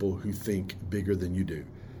with people who think bigger than you do.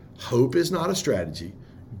 Hope is not a strategy.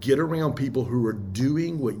 Get around people who are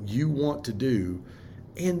doing what you want to do,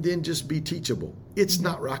 and then just be teachable. It's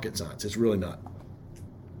not rocket science. It's really not.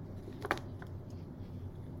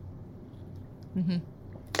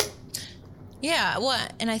 Yeah, well,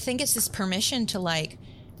 and I think it's this permission to like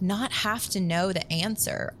not have to know the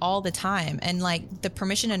answer all the time, and like the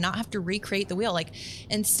permission to not have to recreate the wheel. Like,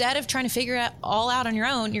 instead of trying to figure it all out on your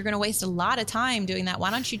own, you're going to waste a lot of time doing that. Why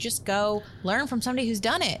don't you just go learn from somebody who's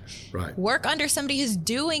done it? Right. Work under somebody who's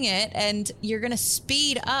doing it, and you're going to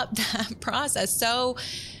speed up that process so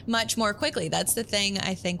much more quickly. That's the thing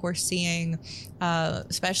I think we're seeing,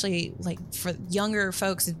 especially like for younger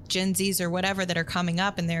folks, Gen Zs or whatever, that are coming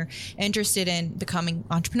up and they're interested in becoming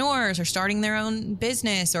entrepreneurs or starting their own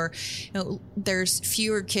business, or there's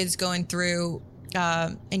fewer kids going through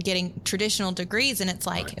and getting traditional degrees. And it's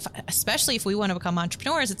like, especially if we want to become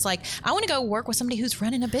entrepreneurs, it's like, I want to go work with somebody who's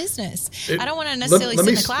running a business. I don't want to necessarily sit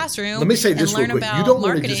in a classroom let me say this and learn real quick. about You don't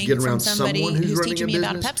marketing want to just get around from somebody someone who's teaching me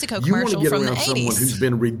about a PepsiCo You want to commercial get from the around 80s. someone who's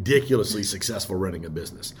been ridiculously successful running a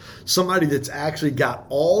business. Somebody that's actually got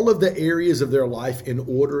all of the areas of their life in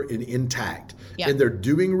order and intact. And they're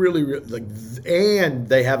doing really and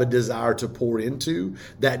they have a desire to pour into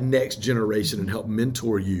that next generation and help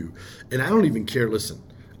mentor you. And I don't even care,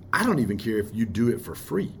 I don't even care if you do it for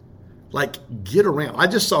free. Like, get around. I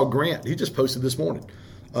just saw Grant. He just posted this morning.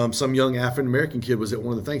 Some young African-American kid was at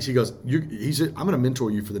one of the things. He goes, he said, I'm going to mentor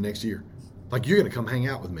you for the next year. Like, you're going to come hang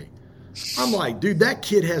out with me. I'm like, dude, that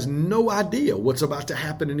kid has no idea what's about to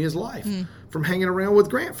happen in his life from hanging around with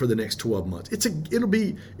Grant for the next 12 months. It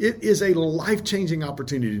is a life-changing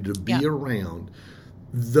opportunity to be around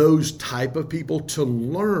those type of people, to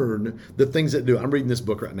learn the things that do. I'm reading this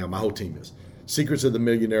book right now. My whole team is Secrets of the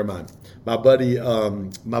Millionaire Mind. My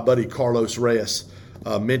buddy Carlos Reyes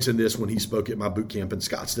mentioned this when he spoke at my boot camp in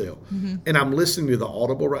Scottsdale. And I'm listening to the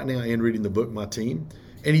Audible right now and reading the book, my team.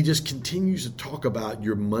 And he just continues to talk about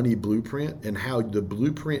your money blueprint and how the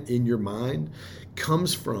blueprint in your mind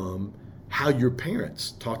comes from how your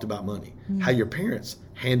parents talked about money, how your parents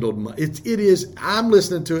handled money. It is, I'm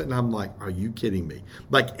listening to it and I'm like, are you kidding me?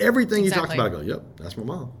 Like, everything he talks about, I go, yep, that's my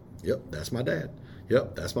mom. Yep, that's my dad.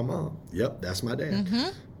 Yep, that's my mom. Yep, that's my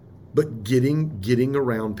dad. But getting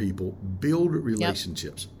around people, build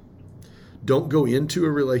relationships. Don't go into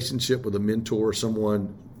a relationship with a mentor or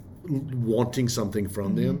someone wanting something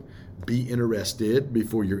from them. Be interested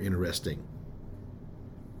before you're interesting.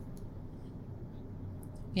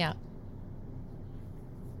 Yeah.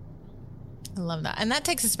 I love that. And that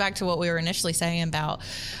takes us back to what we were initially saying about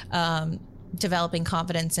developing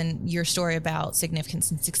confidence, and your story about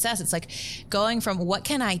significance and success. It's like going from, what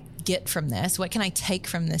can I get from this? What can I take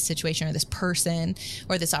from this situation or this person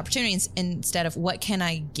or this opportunity, instead of what can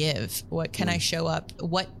I give? What can I show up?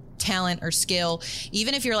 What talent or skill,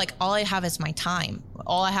 even if you're like, all I have is my time.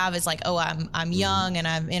 All I have is like, oh, I'm young and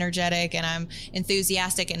I'm energetic and I'm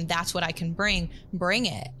enthusiastic and that's what I can bring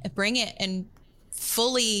it and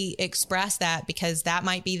fully express that, because that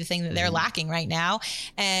might be the thing that they're lacking right now.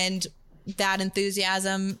 And that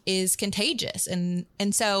enthusiasm is contagious. And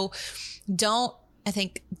so don't, I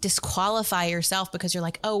think, disqualify yourself because you're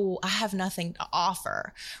like, oh, I have nothing to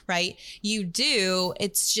offer, right? You do.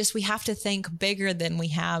 It's just, we have to think bigger than we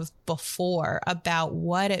have before about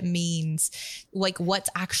what it means, like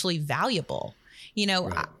what's actually valuable. You know,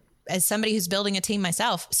 Right. As somebody who's building a team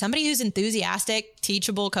myself, somebody who's enthusiastic,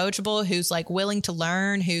 teachable, coachable, who's like willing to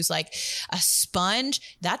learn, who's like a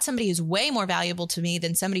sponge, that's somebody who's way more valuable to me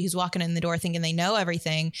than somebody who's walking in the door thinking they know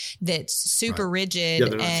everything, that's super Right. rigid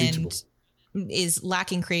they're not and teachable. Is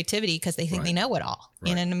lacking creativity because they think Right. they know it all.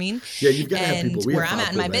 You Right. know what I mean? Yeah, you've got to have And people. where I'm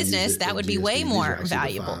at in my business, that would be way more These are actually the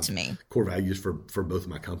valuable 5 to me. core values for both of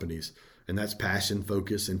my companies. And that's passion,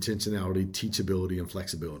 focus, intentionality, teachability, and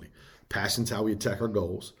flexibility. Passion's how we attack our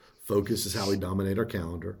goals. Focus is how we dominate our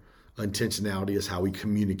calendar. Intentionality is how we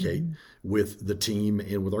communicate with the team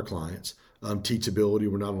and with our clients. Teachability,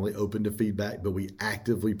 we're not only open to feedback, but we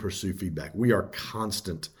actively pursue feedback. We are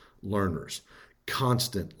constant learners. And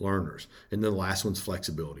then the last one's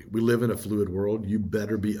flexibility. We live in a fluid world. You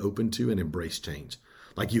better be open to and embrace change.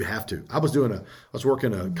 Like you have to. I was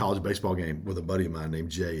working a college baseball game with a buddy of mine named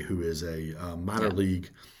Jay, who is a minor league.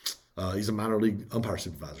 He's a minor league umpire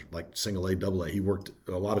supervisor, like single A, double A. He worked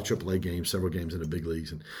a lot of AAA games, several games in the big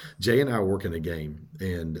leagues. And Jay and I are working a game,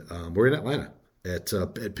 and we're in Atlanta at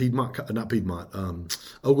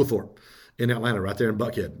Oglethorpe. In Atlanta, right there in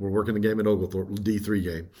Buckhead. We're working the game at Oglethorpe, D3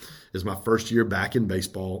 game. It's my first year back in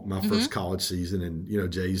baseball, my first college season. And, you know,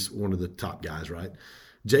 Jay's one of the top guys, right?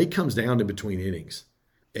 Jay comes down in between innings.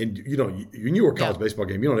 And, you know, when you were a college baseball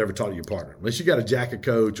game, you don't ever talk to your partner. Unless you got a jack of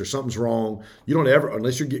coach or something's wrong, you don't ever,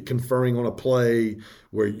 unless you get conferring on a play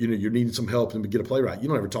where, you know, you're needing some help and to get a play right, you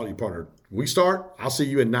don't ever talk to your partner. We start, I'll see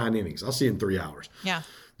you in 9 innings. I'll see you in 3 hours. Yeah.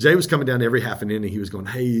 Jay was coming down every half an inning. He was going,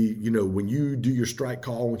 hey, you know, when you do your strike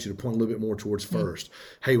call, I want you to point a little bit more towards first.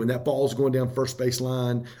 Hey, when that ball's going down first base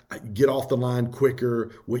line, get off the line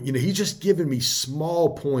quicker. You know, he's just giving me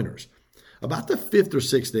small pointers. About the 5th or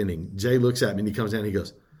 6th inning, Jay looks at me and he comes down and he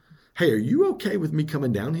goes, hey, are you okay with me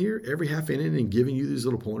coming down here every half inning and giving you these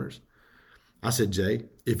little pointers? I said, Jay,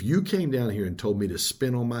 if you came down here and told me to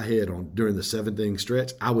spin on my head during the 7th inning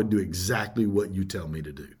stretch, I would do exactly what you tell me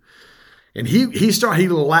to do. And he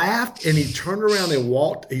laughed and he turned around and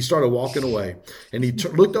walked. He started walking away and he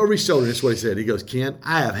looked over his shoulder. And that's what he said. He goes, Ken,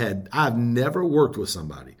 I've never worked with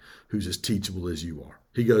somebody who's as teachable as you are.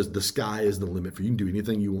 He goes, the sky is the limit for you. You can do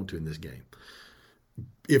anything you want to in this game.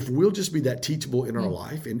 If we'll just be that teachable in our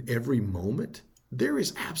life in every moment, there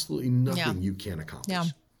is absolutely nothing you can't accomplish. Yeah.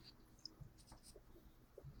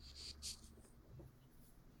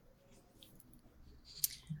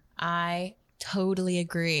 I totally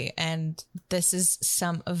agree. And this is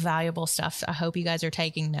some valuable stuff. I hope you guys are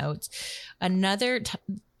taking notes. Another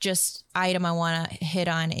just item I want to hit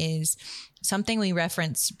on is something we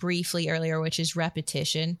referenced briefly earlier, which is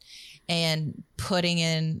repetition and putting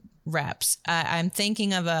in reps. I'm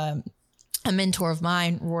thinking of a mentor of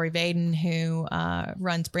mine, Rory Vaden, who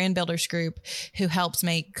runs Brand Builders Group, who helps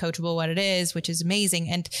make Coachable what it is, which is amazing.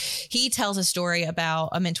 And he tells a story about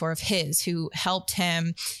a mentor of his who helped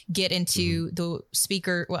him get into the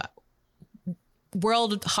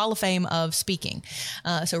World Hall of Fame of speaking.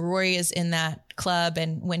 So Rory is in that club.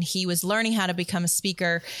 And when he was learning how to become a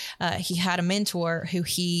speaker, he had a mentor who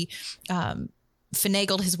he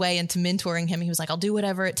finagled his way into mentoring him. He was like, I'll do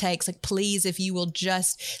whatever it takes. Like, please, if you will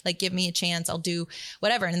just like give me a chance, I'll do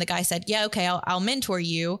whatever. And the guy said, yeah, okay, I'll mentor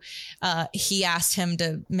you. He asked him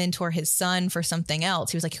to mentor his son for something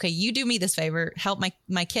else. He was like, okay, you do me this favor, help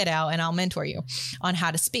my kid out, and I'll mentor you on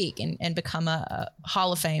how to speak and become a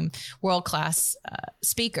Hall of Fame world-class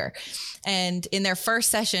speaker. And in their first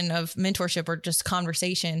session of mentorship or just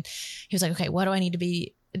conversation, he was like, okay, what do I need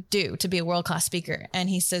to do to be a world-class speaker? And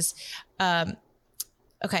he says,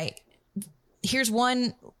 okay, here's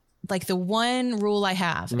the one rule I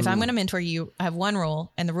have. If I'm going to mentor you, I have one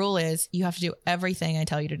rule. And the rule is you have to do everything I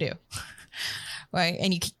tell you to do. Right.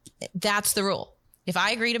 And that's the rule. If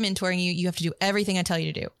I agree to mentoring you, you have to do everything I tell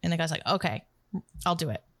you to do. And the guy's like, okay, I'll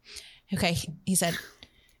do it. Okay. He said,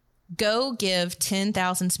 go give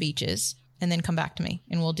 10,000 speeches and then come back to me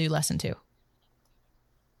and we'll do lesson 2.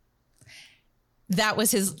 That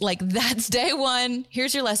was his, that's day 1.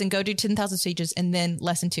 Here's your lesson. Go do 10,000 speeches. And then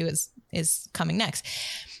lesson 2 is coming next.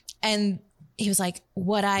 And he was like,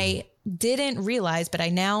 what I didn't realize, but I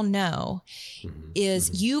now know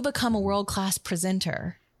is you become a world-class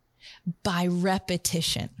presenter by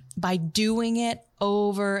repetition, by doing it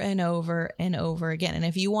over and over and over again. And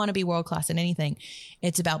if you want to be world-class in anything,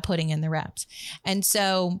 it's about putting in the reps. And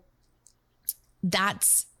so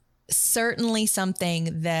that's certainly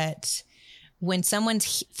something that when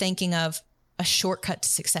someone's thinking of a shortcut to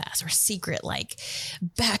success or a secret, like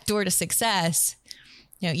backdoor to success,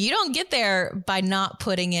 you don't get there by not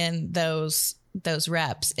putting in those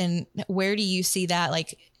reps. And where do you see that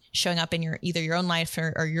like showing up in either your own life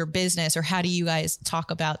or your business, or how do you guys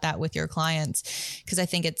talk about that with your clients? Because I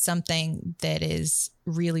think it's something that is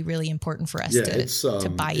really, really important for us to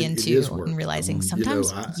buy into and realizing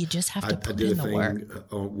sometimes you just have to put in the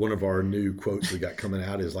work. One of our new quotes we got coming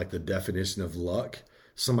out is like the definition of luck: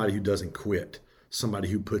 somebody who doesn't quit, somebody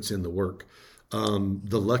who puts in the work.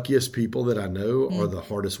 The luckiest people that I know are the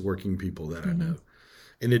hardest working people that I know.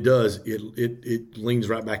 And it leans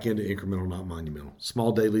right back into incremental, not monumental.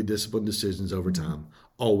 Small daily disciplined decisions over time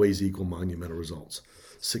always equal monumental results.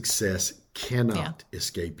 Success cannot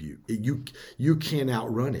escape you. You can't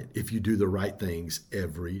outrun it if you do the right things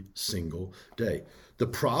every single day. The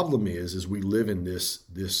problem is we live in this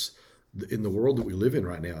in the world that we live in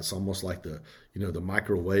right now. It's almost like the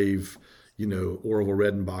microwave, Orville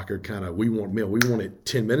Redenbacher kind of, we want it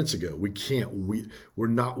 10 minutes ago. We're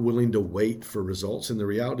not willing to wait for results. And the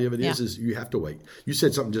reality of it is you have to wait. You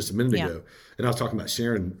said something just a minute ago, and I was talking about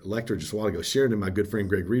Sharon Lecter just a while ago. Sharon and my good friend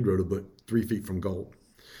Greg Reed wrote a book, 3 Feet from Gold.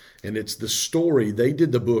 And it's the story, they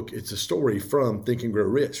did the book, it's a story from Think and Grow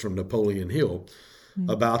Rich from Napoleon Hill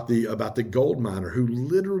about the gold miner who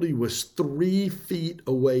literally was 3 feet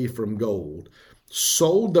away from gold,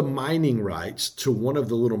 sold the mining rights to one of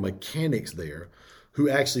the little mechanics there, who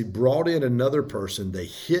actually brought in another person. They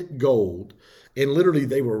hit gold, and literally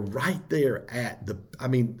they were right there at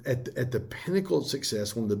the pinnacle of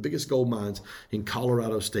success, one of the biggest gold mines in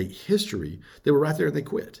Colorado state history. They were right there and they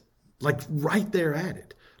quit. Like right there at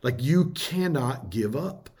it. Like you cannot give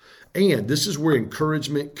up. And this is where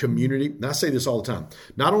encouragement, community, and I say this all the time,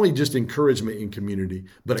 not only just encouragement in community,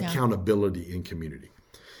 but accountability in community.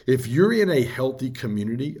 If you're in a healthy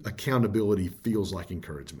community, accountability feels like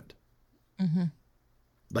encouragement. Mm-hmm.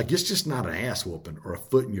 Like it's just not an ass whooping or a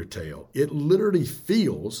foot in your tail. It literally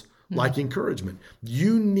feels like encouragement.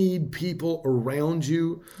 You need people around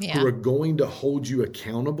you who are going to hold you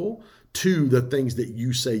accountable to the things that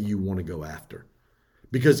you say you want to go after.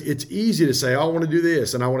 Because it's easy to say, I want to do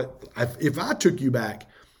this. And if I took you back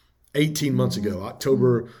 18 months ago,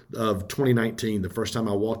 October of 2019, the first time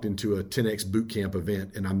I walked into a 10X boot camp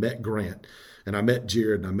event, and I met Grant and I met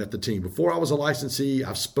Jared and I met the team. Before I was a licensee,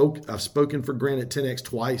 I've spoken for Grant at 10X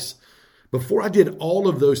twice. Before I did all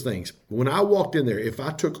of those things, when I walked in there, if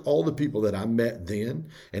I took all the people that I met then,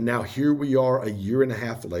 and now here we are a year and a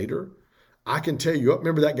half later, I can tell you,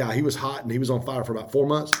 remember that guy, he was hot and he was on fire for about 4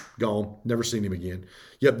 months, gone, never seen him again.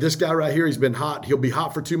 Yep, this guy right here, he's been hot. He'll be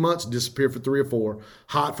hot for 2 months, disappear for 3 or 4.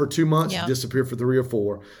 Hot for 2 months, disappear for 3 or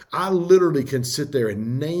 4. I literally can sit there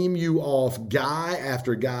and name you off guy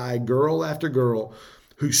after guy, girl after girl,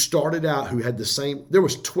 who started out, who had the same, there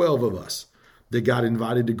was 12 of us that got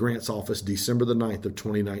invited to Grant's office December the 9th of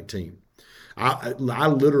 2019. I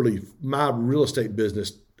literally, my real estate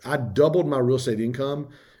business, I doubled my real estate income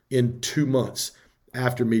in 2 months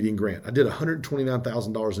after meeting Grant. I did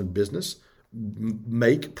 $129,000 in business,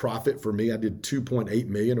 make profit for me. I did $2.8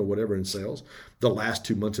 million or whatever in sales the last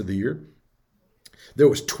 2 months of the year. There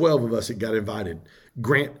was 12 of us that got invited.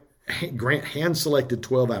 Grant hand selected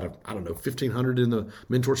 12 out of, 1,500 in the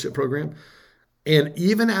mentorship program. And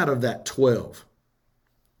even out of that 12,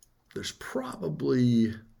 there's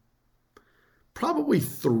probably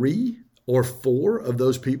 3 or 4 of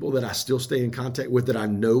those people that I still stay in contact with, that I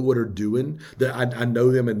know what are doing, that I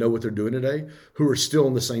know them and know what they're doing today, who are still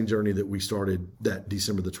on the same journey that we started that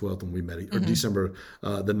December the 12th when we met, or December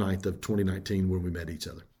the 9th of 2019 when we met each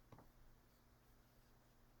other.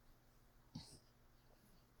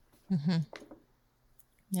 Mm-hmm.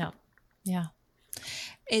 Yeah. Yeah.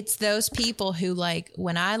 It's those people who, like,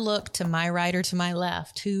 when I look to my right or to my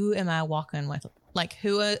left, who am I walking with? Like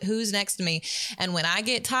who's next to me? And when I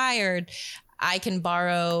get tired, I can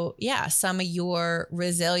borrow, some of your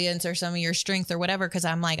resilience or some of your strength or whatever. Cause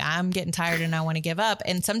I'm like, I'm getting tired and I want to give up.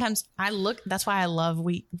 And sometimes that's why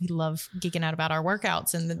we love geeking out about our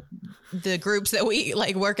workouts and the groups that we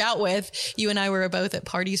like work out with. You and I were both at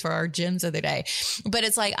parties for our gyms the other day, but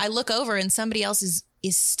it's like, I look over and somebody else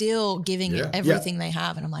is still giving it everything they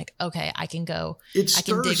have. And I'm like, okay, I can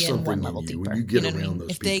dig in one level deeper. When you get around those people.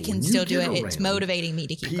 If they can still do it, it's motivating me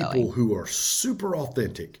to keep going. People who are super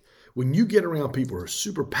authentic. When you get around people who are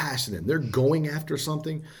super passionate and they're going after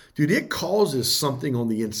something, dude, it causes something on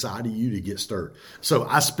the inside of you to get stirred. So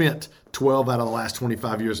I spent 12 out of the last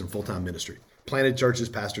 25 years in full-time ministry. Planted churches,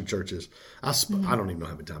 pastored churches. I don't even know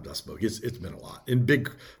how many times I spoke. It's been a lot. And big,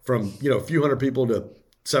 from a few hundred people to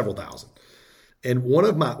several thousand. And one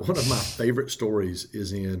of my favorite stories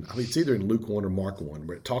is it's either in Luke 1 or Mark 1,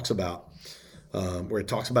 where it talks about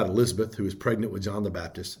Elizabeth, who is pregnant with John the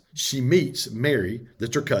Baptist. She meets Mary,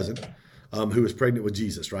 that's her cousin, who is pregnant with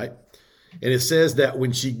Jesus, right? And it says that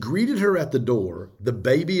when she greeted her at the door, the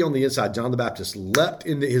baby on the inside, John the Baptist, leapt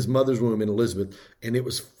into his mother's womb in Elizabeth, and it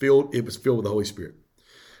was filled with the Holy Spirit.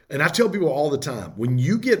 And I tell people all the time, when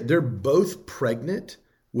they're both pregnant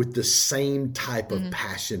with the same type of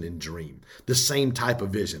passion and dream, the same type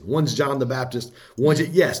of vision. One's John the Baptist,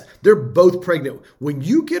 yes, they're both pregnant. When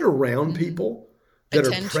you get around people that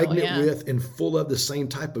are pregnant with and full of the same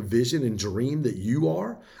type of vision and dream that you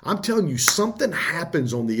are, I'm telling you, something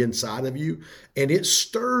happens on the inside of you and it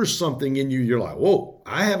stirs something in you. You're like, whoa,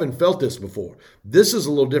 I haven't felt this before. This is a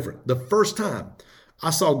little different. The first time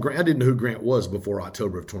I saw Grant, I didn't know who Grant was before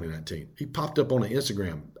October of 2019. He popped up on an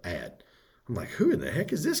Instagram ad. I'm like, who in the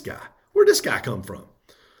heck is this guy? Where'd this guy come from?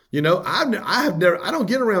 I don't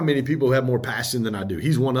get around many people who have more passion than I do.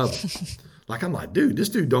 He's one of them. I'm like, dude, this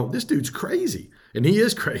dude's crazy. And he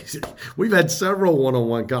is crazy. We've had several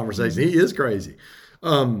one-on-one conversations. He is crazy.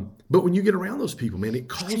 But when you get around those people, man, it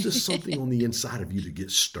causes something on the inside of you to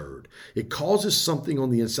get stirred. It causes something on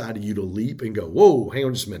the inside of you to leap and go, whoa, hang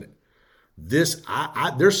on just a minute. There's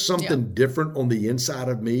something different on the inside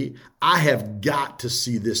of me. I have got to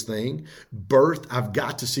see this thing birthed. I've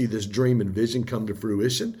got to see this dream and vision come to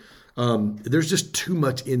fruition. There's just too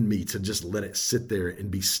much in me to just let it sit there and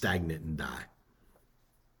be stagnant and die.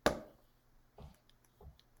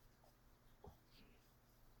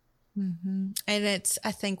 Mm-hmm. And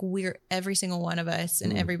I think every single one of us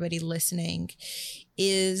and everybody listening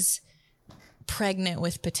is pregnant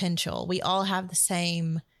with potential. We all have the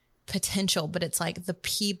same potential, but it's like the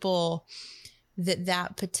people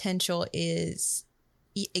that potential is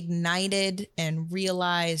ignited and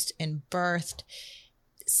realized and birthed.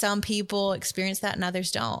 Some people experience that and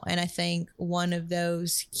others don't. And I think one of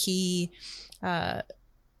those key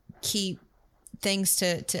things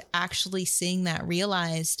to actually seeing that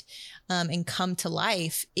realized and come to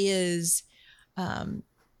life is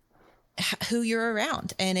who you're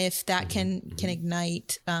around. And if that can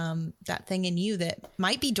ignite that thing in you that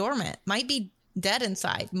might be dormant, might be dead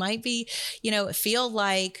inside, might be, feel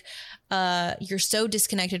like you're so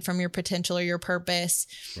disconnected from your potential or your purpose,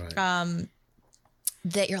 right.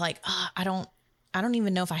 That you're like, I don't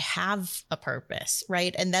even know if I have a purpose,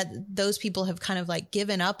 right? And that those people have kind of like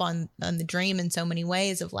given up on the dream in so many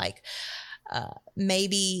ways of like,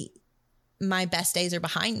 maybe my best days are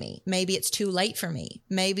behind me. Maybe it's too late for me.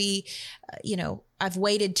 Maybe, I've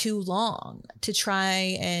waited too long to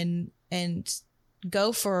try and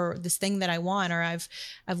go for this thing that I want, or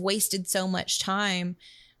I've wasted so much time.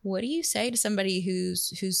 What do you say to somebody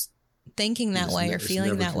who's thinking that way or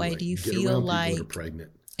feeling that way? Do you feel like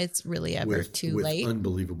it's really ever too late? With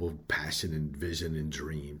unbelievable passion and vision and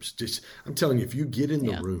dreams. I'm telling you, if you get in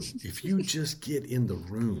the room, if you just get in the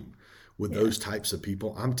room with those types of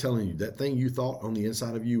people, I'm telling you, that thing you thought on the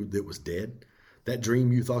inside of you that was dead, that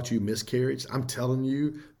dream you thought you miscarried, I'm telling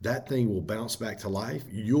you, that thing will bounce back to life.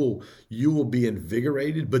 You will be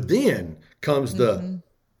invigorated. But then comes the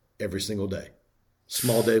every single day.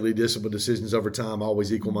 Small daily disciplined decisions over time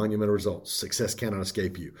always equal monumental results. Success cannot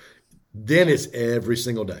escape you. Then it's every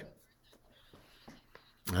single day.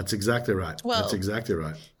 That's exactly right. Well, that's exactly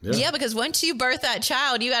right. Yeah, because once you birth that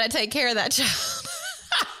child, you got to take care of that child.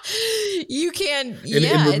 You can,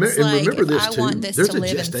 remember this too. I want this to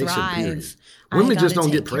live and thrive. Period. Women just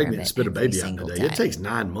don't get pregnant and spit a baby out in a day. It takes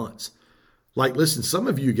 9 months. Like, listen, some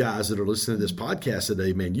of you guys that are listening to this podcast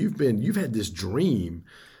today, man, you've had this dream.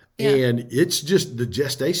 And it's just the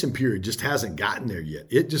gestation period just hasn't gotten there yet.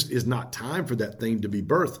 It just is not time for that thing to be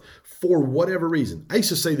birthed for whatever reason. I used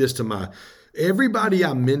to say this to everybody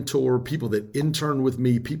I mentor, people that intern with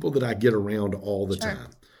me, people that I get around all the time.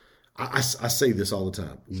 I say this all the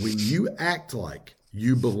time. When you act like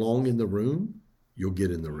you belong in the room, you'll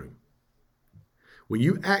get in the room. When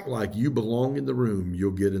you act like you belong in the room,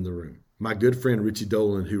 you'll get in the room. My good friend Richie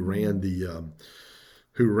Dolan, who ran the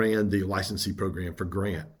licensee program for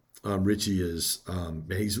Grant, Richie is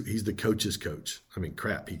he's the coach's coach. I mean,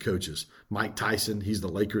 he coaches. Mike Tyson, he's the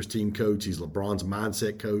Lakers team coach. He's LeBron's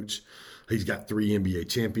mindset coach. He's got 3 NBA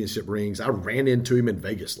championship rings. I ran into him in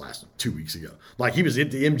Vegas 2 weeks ago. Like, he was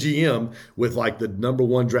at the MGM with like the number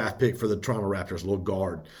 1 draft pick for the Toronto Raptors, little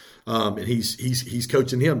guard. And he's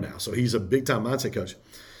coaching him now. So he's a big time mindset coach.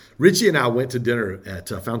 Richie and I went to dinner at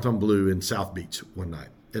Fontainebleau in South Beach one night.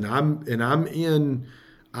 And I'm in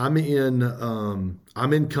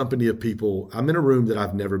company of people. I'm in a room that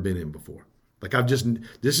I've never been in before. Like,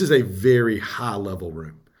 this is a very high level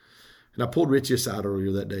room. And I pulled Richie aside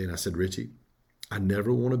earlier that day and I said, Richie, I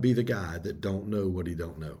never want to be the guy that don't know what he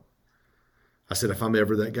don't know. I said, if I'm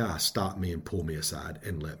ever that guy, stop me and pull me aside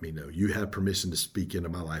and let me know. You have permission to speak into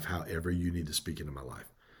my life however you need to speak into my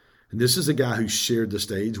life. And this is a guy who shared the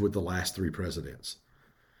stage with the last 3 presidents.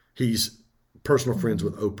 He's personal friends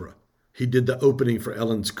with Oprah. He did the opening for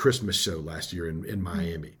Ellen's Christmas show last year in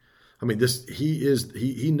Miami. I mean,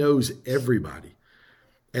 he knows everybody.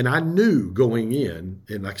 And I knew going in,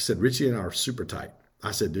 and like I said, Richie and I are super tight.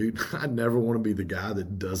 I said, dude, I never want to be the guy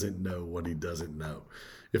that doesn't know what he doesn't know.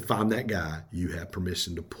 If I'm that guy, you have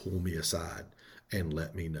permission to pull me aside and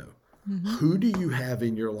let me know. Mm-hmm. Who do you have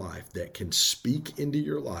in your life that can speak into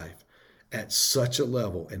your life at such a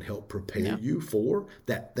level and help prepare you for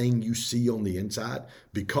that thing you see on the inside?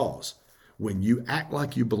 Because when you act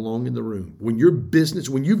like you belong in the room, when you've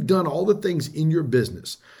done all the things in your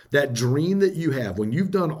business, that dream that you have, when you've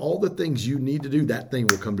done all the things you need to do, that thing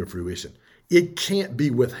will come to fruition. It can't be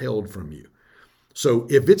withheld from you. So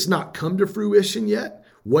if it's not come to fruition yet,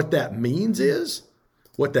 what that means is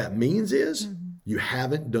you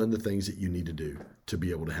haven't done the things that you need to do to be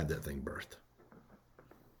able to have that thing birthed.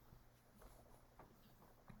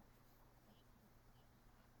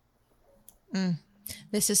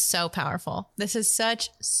 This is so powerful. This is such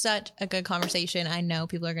a good conversation. I know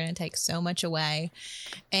people are going to take so much away.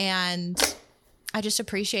 And I just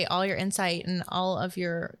appreciate all your insight and all of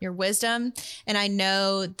your wisdom. And I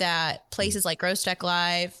know that places like Growth Stack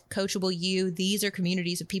Live, Coachable You, these are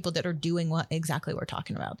communities of people that are doing exactly what we're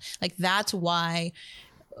talking about. Like, that's why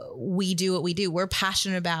we do what we do. We're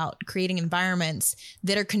passionate about creating environments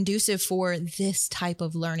that are conducive for this type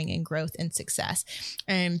of learning and growth and success.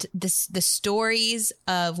 And the stories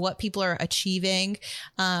of what people are achieving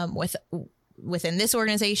within this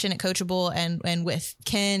organization at Coachable and with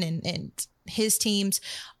Ken and his teams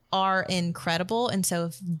are incredible. And so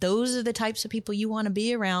if those are the types of people you want to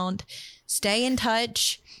be around, stay in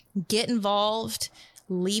touch, get involved.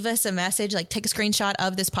 Leave us a message, like take a screenshot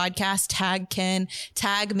of this podcast, tag Ken,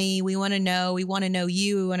 tag me. We want to know you. We want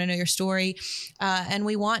to know your story. And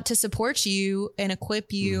we want to support you and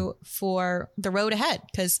equip you for the road ahead.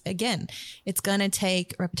 Because again, it's going to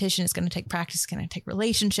take repetition. It's going to take practice. It's going to take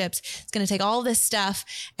relationships. It's going to take all this stuff.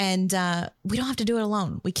 And we don't have to do it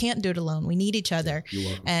alone. We can't do it alone. We need each other.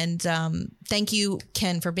 And thank you,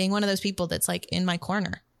 Ken, for being one of those people that's like in my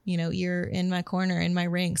corner. You know, you're in my corner, in my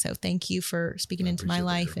ring. So thank you for speaking into my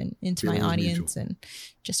life and into my audience, and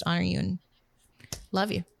just honor you and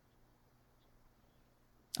love you.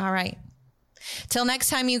 All right. Till next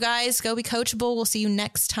time, you guys, go be coachable. We'll see you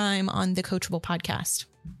next time on the Coachable Podcast.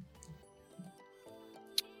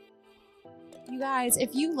 You guys,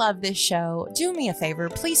 if you love this show, do me a favor,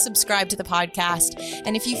 please subscribe to the podcast.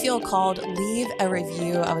 And if you feel called, leave a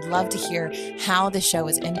review. I would love to hear how the show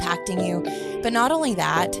is impacting you. But not only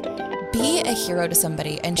that, be a hero to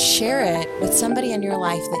somebody and share it with somebody in your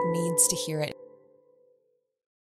life that needs to hear it.